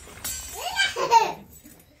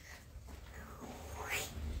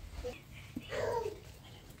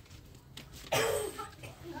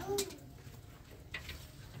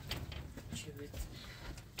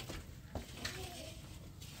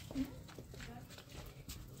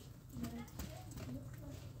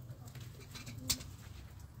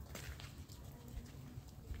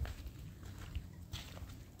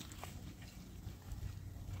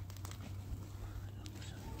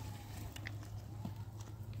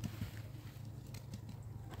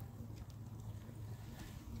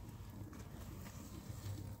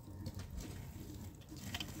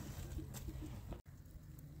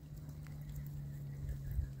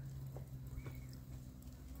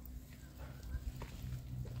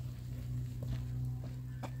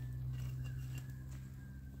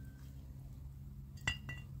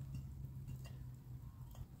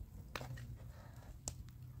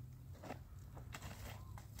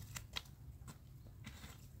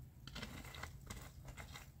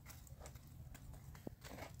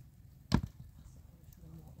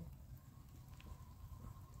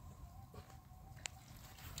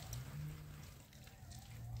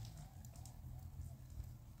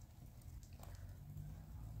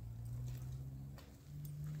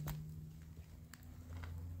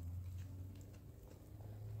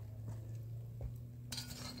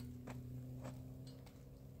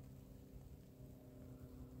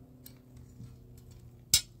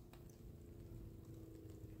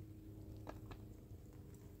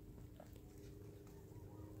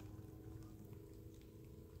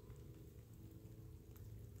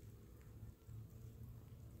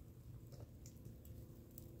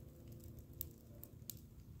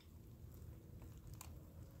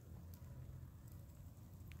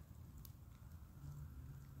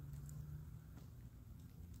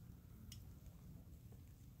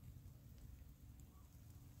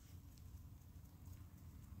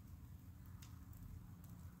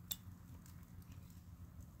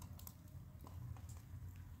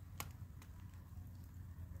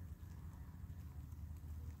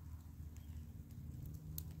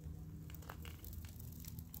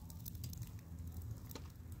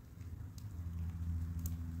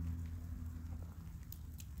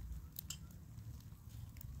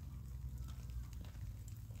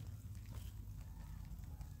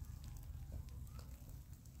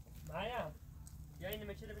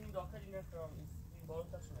این داخل این احترام این بارو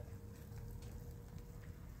تشونه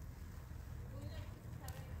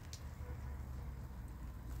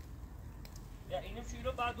یا اینم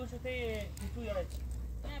شیرو بعد دوشه تی تو یا چی؟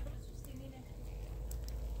 نه برو سوستی میره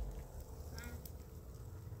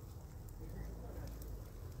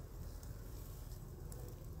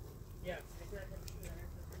یا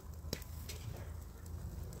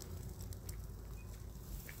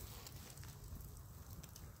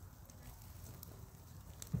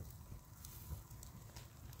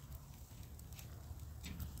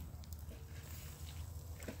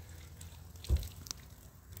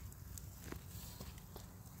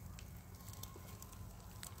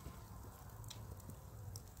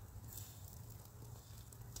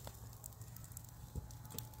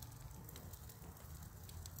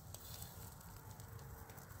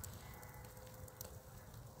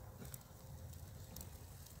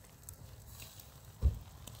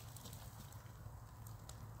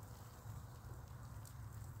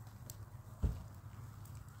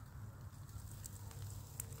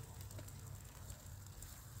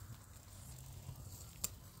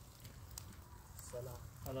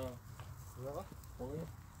سلام. آقا خوبی؟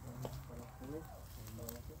 خوبی؟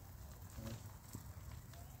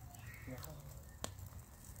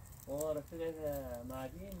 ما رفیق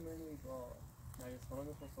مهدی منی با نرگس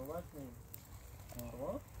خانم خود صحبت کنیم.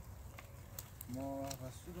 ما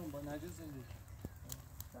رسولم با نرجس زندگی.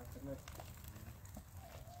 در خدمت.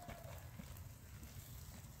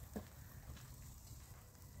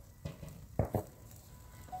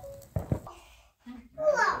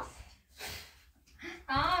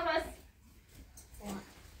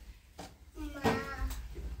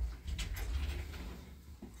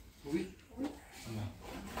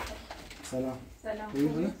 سلام. سلام.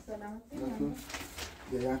 خوبی؟ سلام.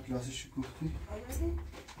 یه کلاس شکوفتی؟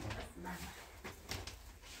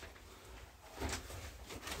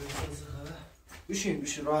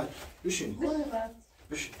 بشین راحت بشین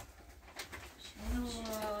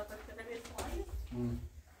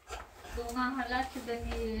دونا حالت که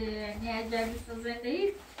دنی نیاجر بیست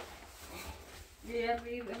زندگی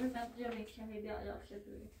بیاری ببینم جمعی کمی بیاد شد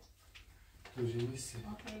توجه نیستی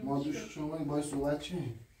ما دوش شما باید صحبت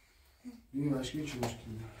چی؟ بینی مشکلی چی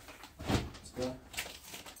مشکلی؟ اسکا؟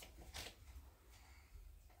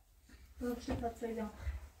 چه تا سیدم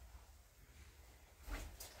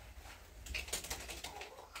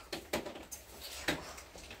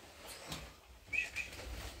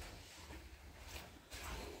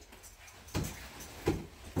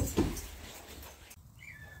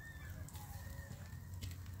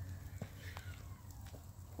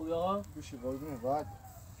خوبی آقا؟ بشی قربونه باید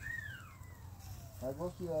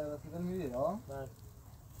باز توی رفیقه میری ها؟ بله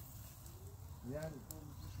یعنی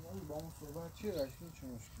شما با همون صحبت چیه رشکی چه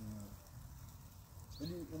مشکلی نداره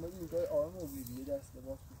ولی اومدی این کار آرام رو بیدی یه دست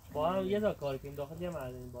لباس بود با هم یه دا کار کنیم داخل یه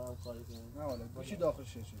مردمی با هم کار کنیم نه والا بشی داخل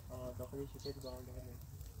ششه داخل یه شکلی با هم داخل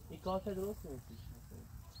این کار که درست نیستیش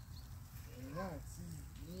نه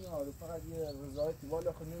این آره فقط یه رضایتی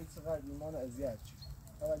والا خود نوید چقدر ایمان اذیت چی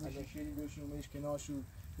فقط یه شیری دوشی اومدش که ناشو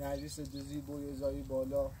نرجس دوزی بوی ازایی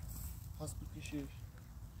بالا خواست بکشش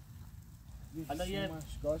حالا یه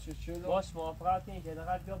چرا؟ باش موافقت کنی که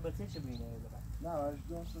دقیقا بیا به چه بینه نه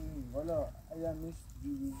وجدان سویم والا اگر نیست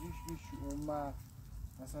دوزیش بیش اومد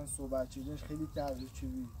مثلا صحبت چیزش خیلی تغییر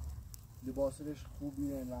چیزی لباسش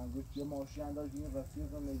خوبیه رنگش یه ماشین انداز این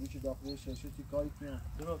رفیق میگه که داخل ششه تی کاری کنم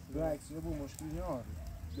درست به اکسیره بود مشکلی نیاره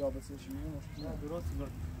یا به سشی مشکلی نه درست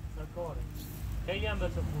کاره خیلی هم به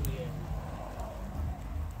تو خوبیه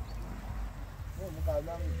ما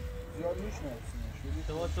قبلا زیاد میشناسیم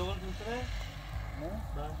شما شغل دوستره؟ نه؟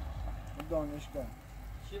 نه دانشگاه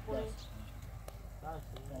چی کنی؟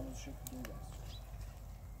 دانشگاه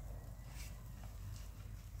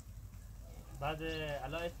بعد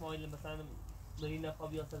الان اسماعیل مثلا بری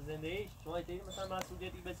نخوابی یا زندگیش شما ایتایی مثلا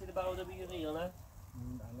مسئولیتی بسید برادر بگیری یا نه؟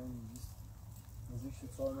 الان نزدیک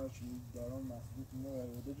 6 سال نشی دارم مسئولیت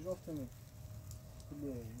نمیبره جفتم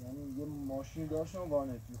یعنی یه ماشین داشتم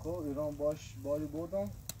وانتی خب ایران باش باری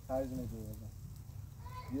بردم هزینه دادم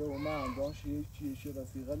یه اومد داشت یه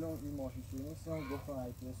رفیقه لون این ماشین سوینستم گفتم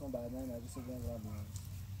ایتونستم بعدا نرجس زنگ را بیارم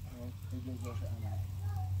خیلی جاش عمل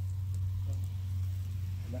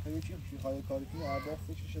بالاخره یه چی خواهی کاری کنی عباس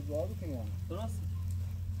فکرش دعا بکنی درست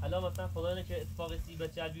الان مثلا خدا اینه که اتفاق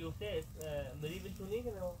سیبت جل بیفته مری بتونی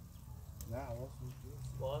که نه حواس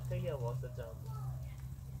نیست باید خیلی حواست جمع بود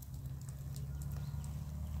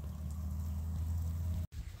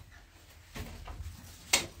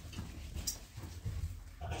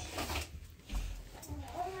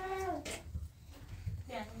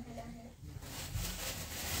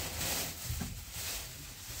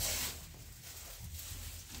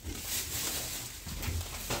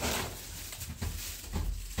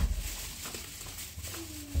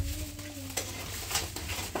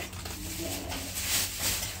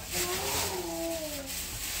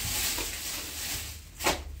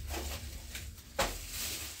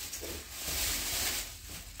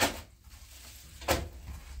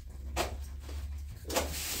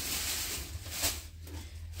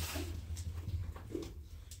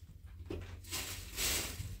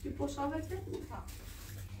خوشابته؟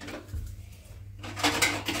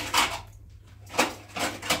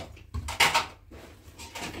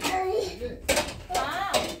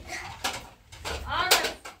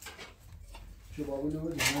 چه بابا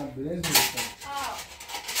نبود من برنج می‌خوام.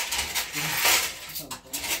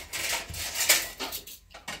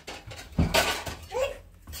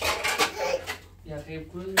 یا خیلی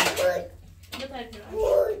کل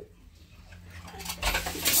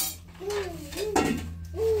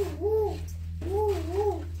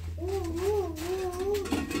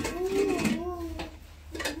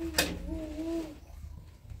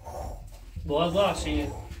باز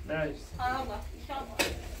باشین نرگس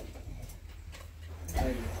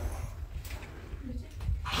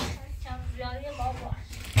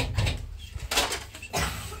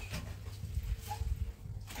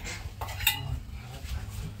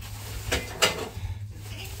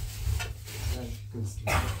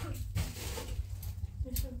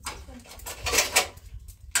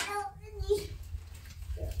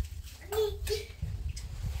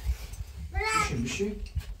میشه؟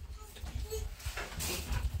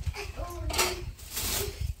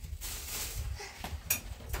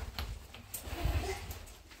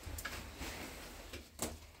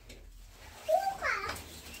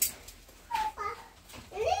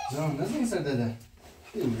 نه نزن سر داده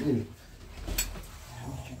بیرو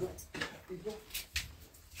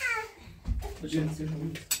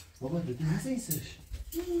بابا دادی نزن سرش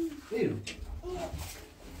بیرو چه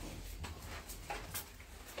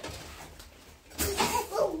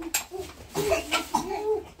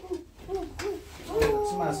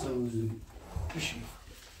مسئله بزرگی بشین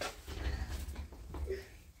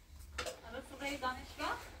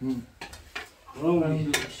رو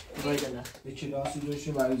یه کلاسی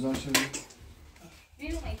داشته بریزان شده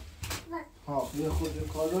ها یه خود یه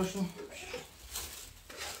کار داشتم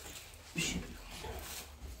بشین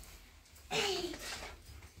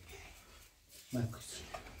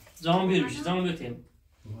زمان بیرو بشی زمان بیرتیم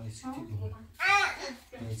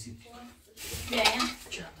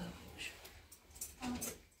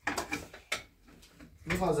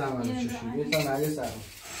میخواه زمان چشی یه تا نگه سرم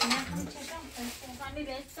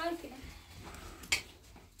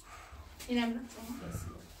اینم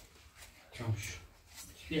کم شو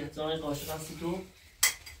بیا زمان قاشق هستی تو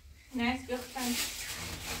نه بیختن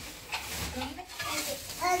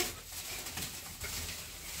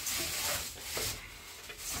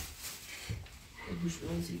گوش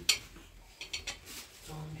بانزی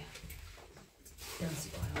زمان بیا یانسی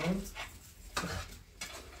بایان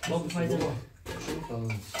بابا فایده با شو میخواه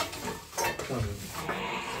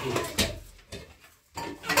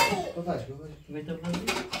بفرش بیتا بانزی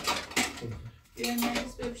بیان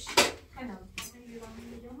نرس ببشی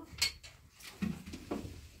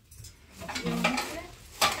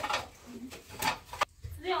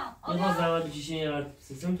یه باز زمان بچیشین یه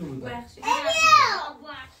سیستم تو بود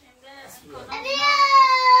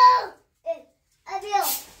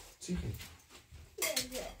چی خیلی؟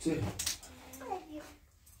 چی؟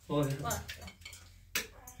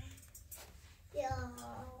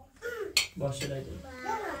 باشه لگه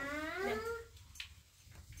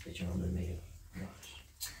بچه هم میگم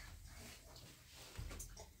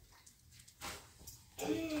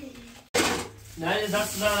نه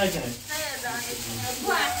دست زن نکنه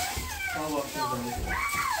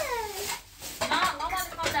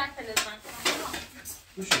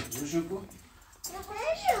بشو کن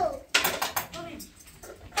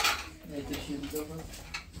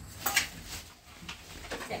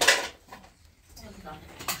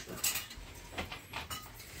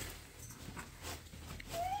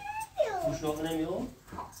گوش ناخه نمیو؟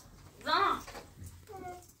 زن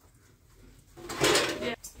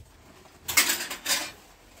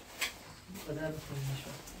قدر بکنیم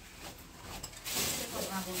نشون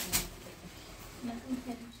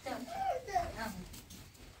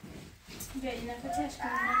بیا این نفه تشکیل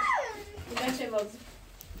کنیم بچه بازی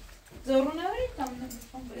زورو نبرید تا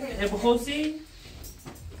من بخوصی؟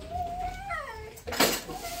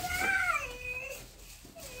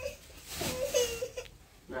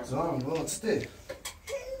 زن واسطه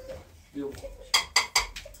بیو بچه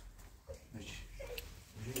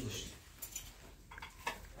بجای داشتی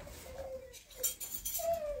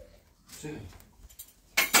چه؟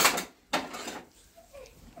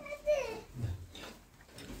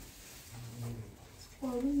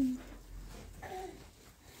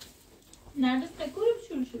 Nerede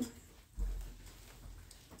takıyorum şu.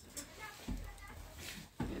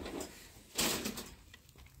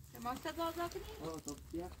 Maçta da zaten iyi. Oh, top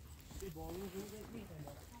ya. Bir balonu vuracak mı?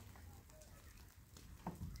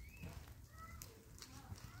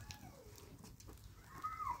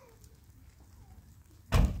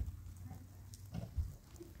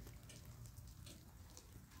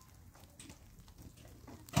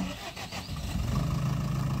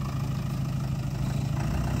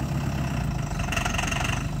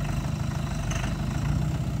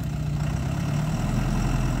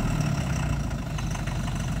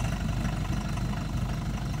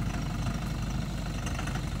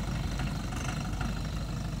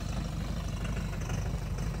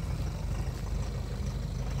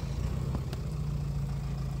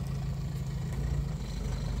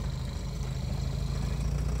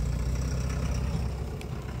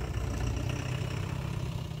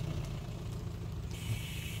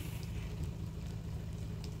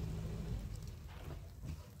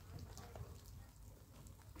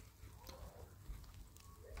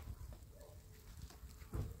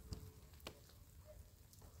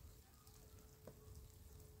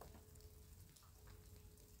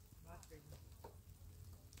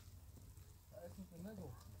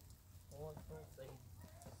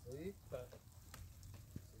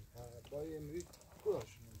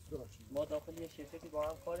 ما داخل یه شرکتی با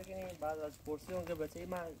هم کار کنیم، بعد از پرسیدم که بچه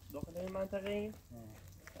من داخل این منطقه ایم،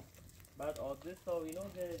 بعد آدرس تا و اینا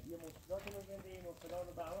که یه مشکلات رو بگنده، این مشکلات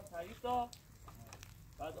رو برام تعریف داد،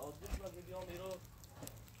 بعد آدرس رو که بیام ایرو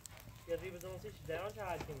یه ری بزنم سیش دران چه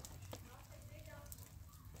حل کنیم.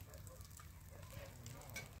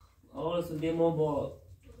 آقا رسول ما با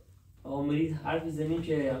آقا مریض حرف زمین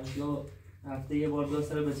که یا هفته یه بار دو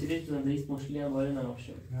سر بسیارش بزنده هیچ مشکلی هم وارد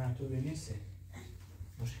نناخشه. نه تو بینیسته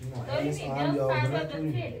مشکلی ما داری میگم فردا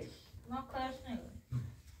به تیرش ما کارش نگویم.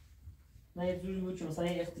 نه یه جوری بود که مثلا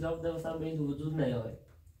یه اختلاف ده مثلا به این دو وجود نیاره.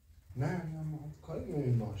 نه ما کاری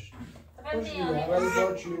نمیم باش خوشیم خوشیم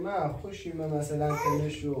با چیمه خوشیم مثلا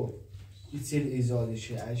کنش رو یه سیل ایزادی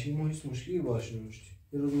شه اچی ما هیچ مشکلی باش نمشتی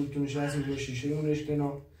یه روز میتونش هستیم با شیشه اونش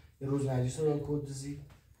کنم یه روز نجیس رو کد دزی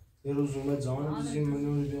یه روز اومد زمان دزیم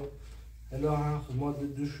منو بیا هلا هم ما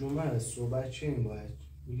دوش اومد صحبت چیم باید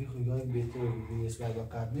میگه خیلی بهتر بودی نسبت به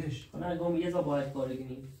قبلش نه گم یه زا باید کار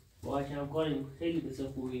کنیم باید هم کاریم خیلی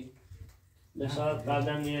بسیار خوبی شاید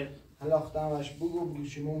قبلا یه حالا اختمش بگو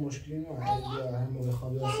شما مشکلی نو یا هم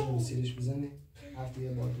بخواد واسه مسیرش بزنی هفته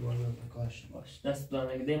یه بار دوباره کاش باش دست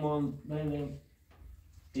بدن اگه ما نمیدونم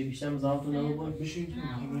یه بیشتر مزاحمتون نبود بشین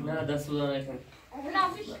نه دست بدن نکن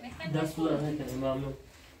دست بدن نکنیم ممنون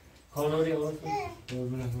کانوری آقا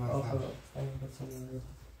قربونت آخر من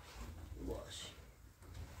باش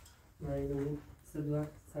من اینو بود سه دو وقت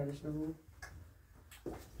سرش نبود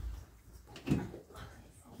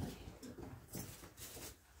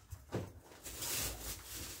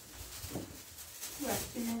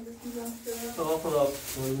آقا خدا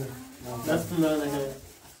دستتون دارن نکنه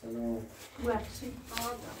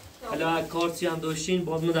حالا کارتی هم داشتین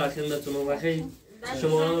باز ما در خدمتتون و خیلی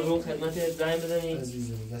شما رو خدمت زنگ بزنید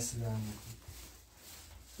عزیزم دست درم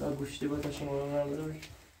نکن گوشتی باید شما رو نبرم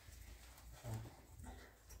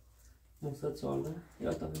 914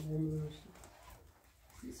 یا تا همون داشتیم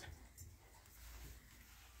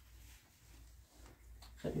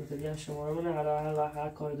خدمت دیگه شما رو منه حالا هر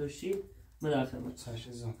کاری داشتید ما در خدمت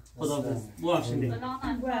خداحافظ ببخشید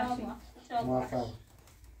موفق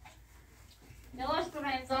یواش تو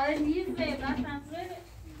رمزار لیزه رفتم زره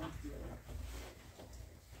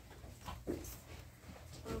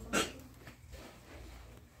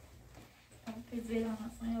زیر هم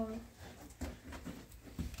اصلا یواش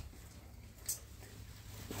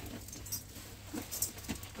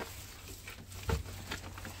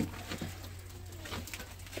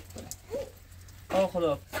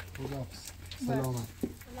خدا سلامت خدا سلامت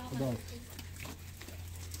خدا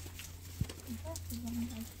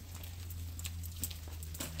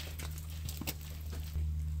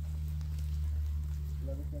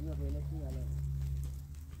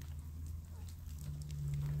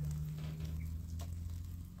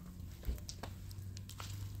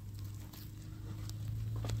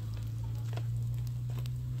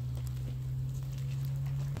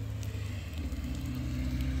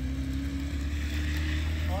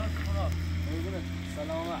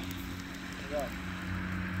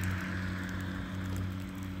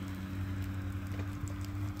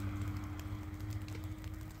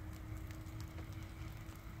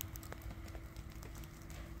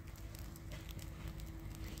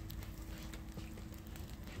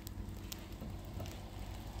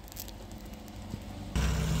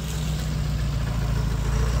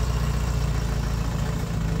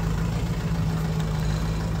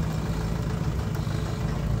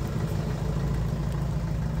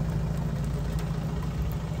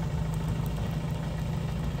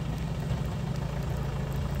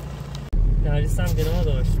نرجس هم گناه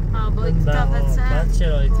داشت با این طاقت بعد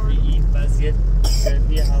شرایط این وضعیت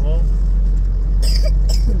سردی هوا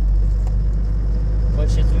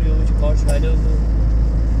باشه توی اون چه کارش ولی بود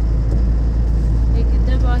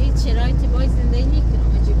یکی با هیچ شرایطی باید زندگی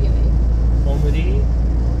نکنم اجا بیایی عمری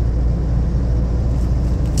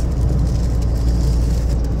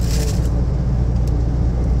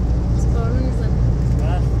بارون میزنه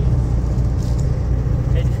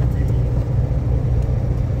خیلی خطری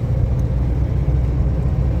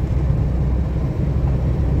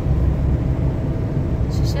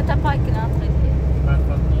شیشه تا پای کنات خیلی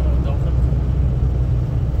داخل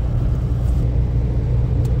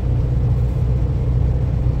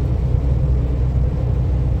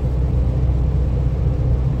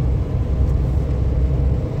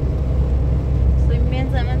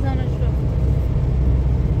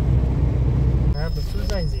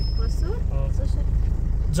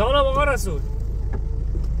جانم آقا رسول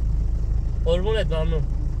قربونت ممنون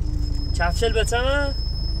کفشل بتمه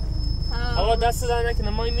آقا دست در نکنه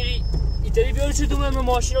ما میری اینطوری بیارو چه دومه من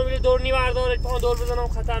ماشین رو میره دور نیورداره پان دور بزنم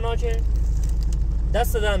خطرناکه.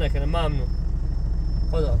 دست در نکنه ممنون.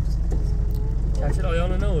 خدا کفشل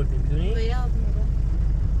آیانو نوردی میدونی؟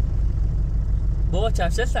 بابا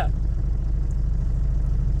کفشل سر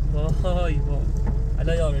وای وای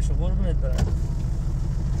الان یارشو قربونت برم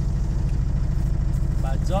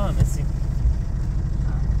بجا هم هستیم.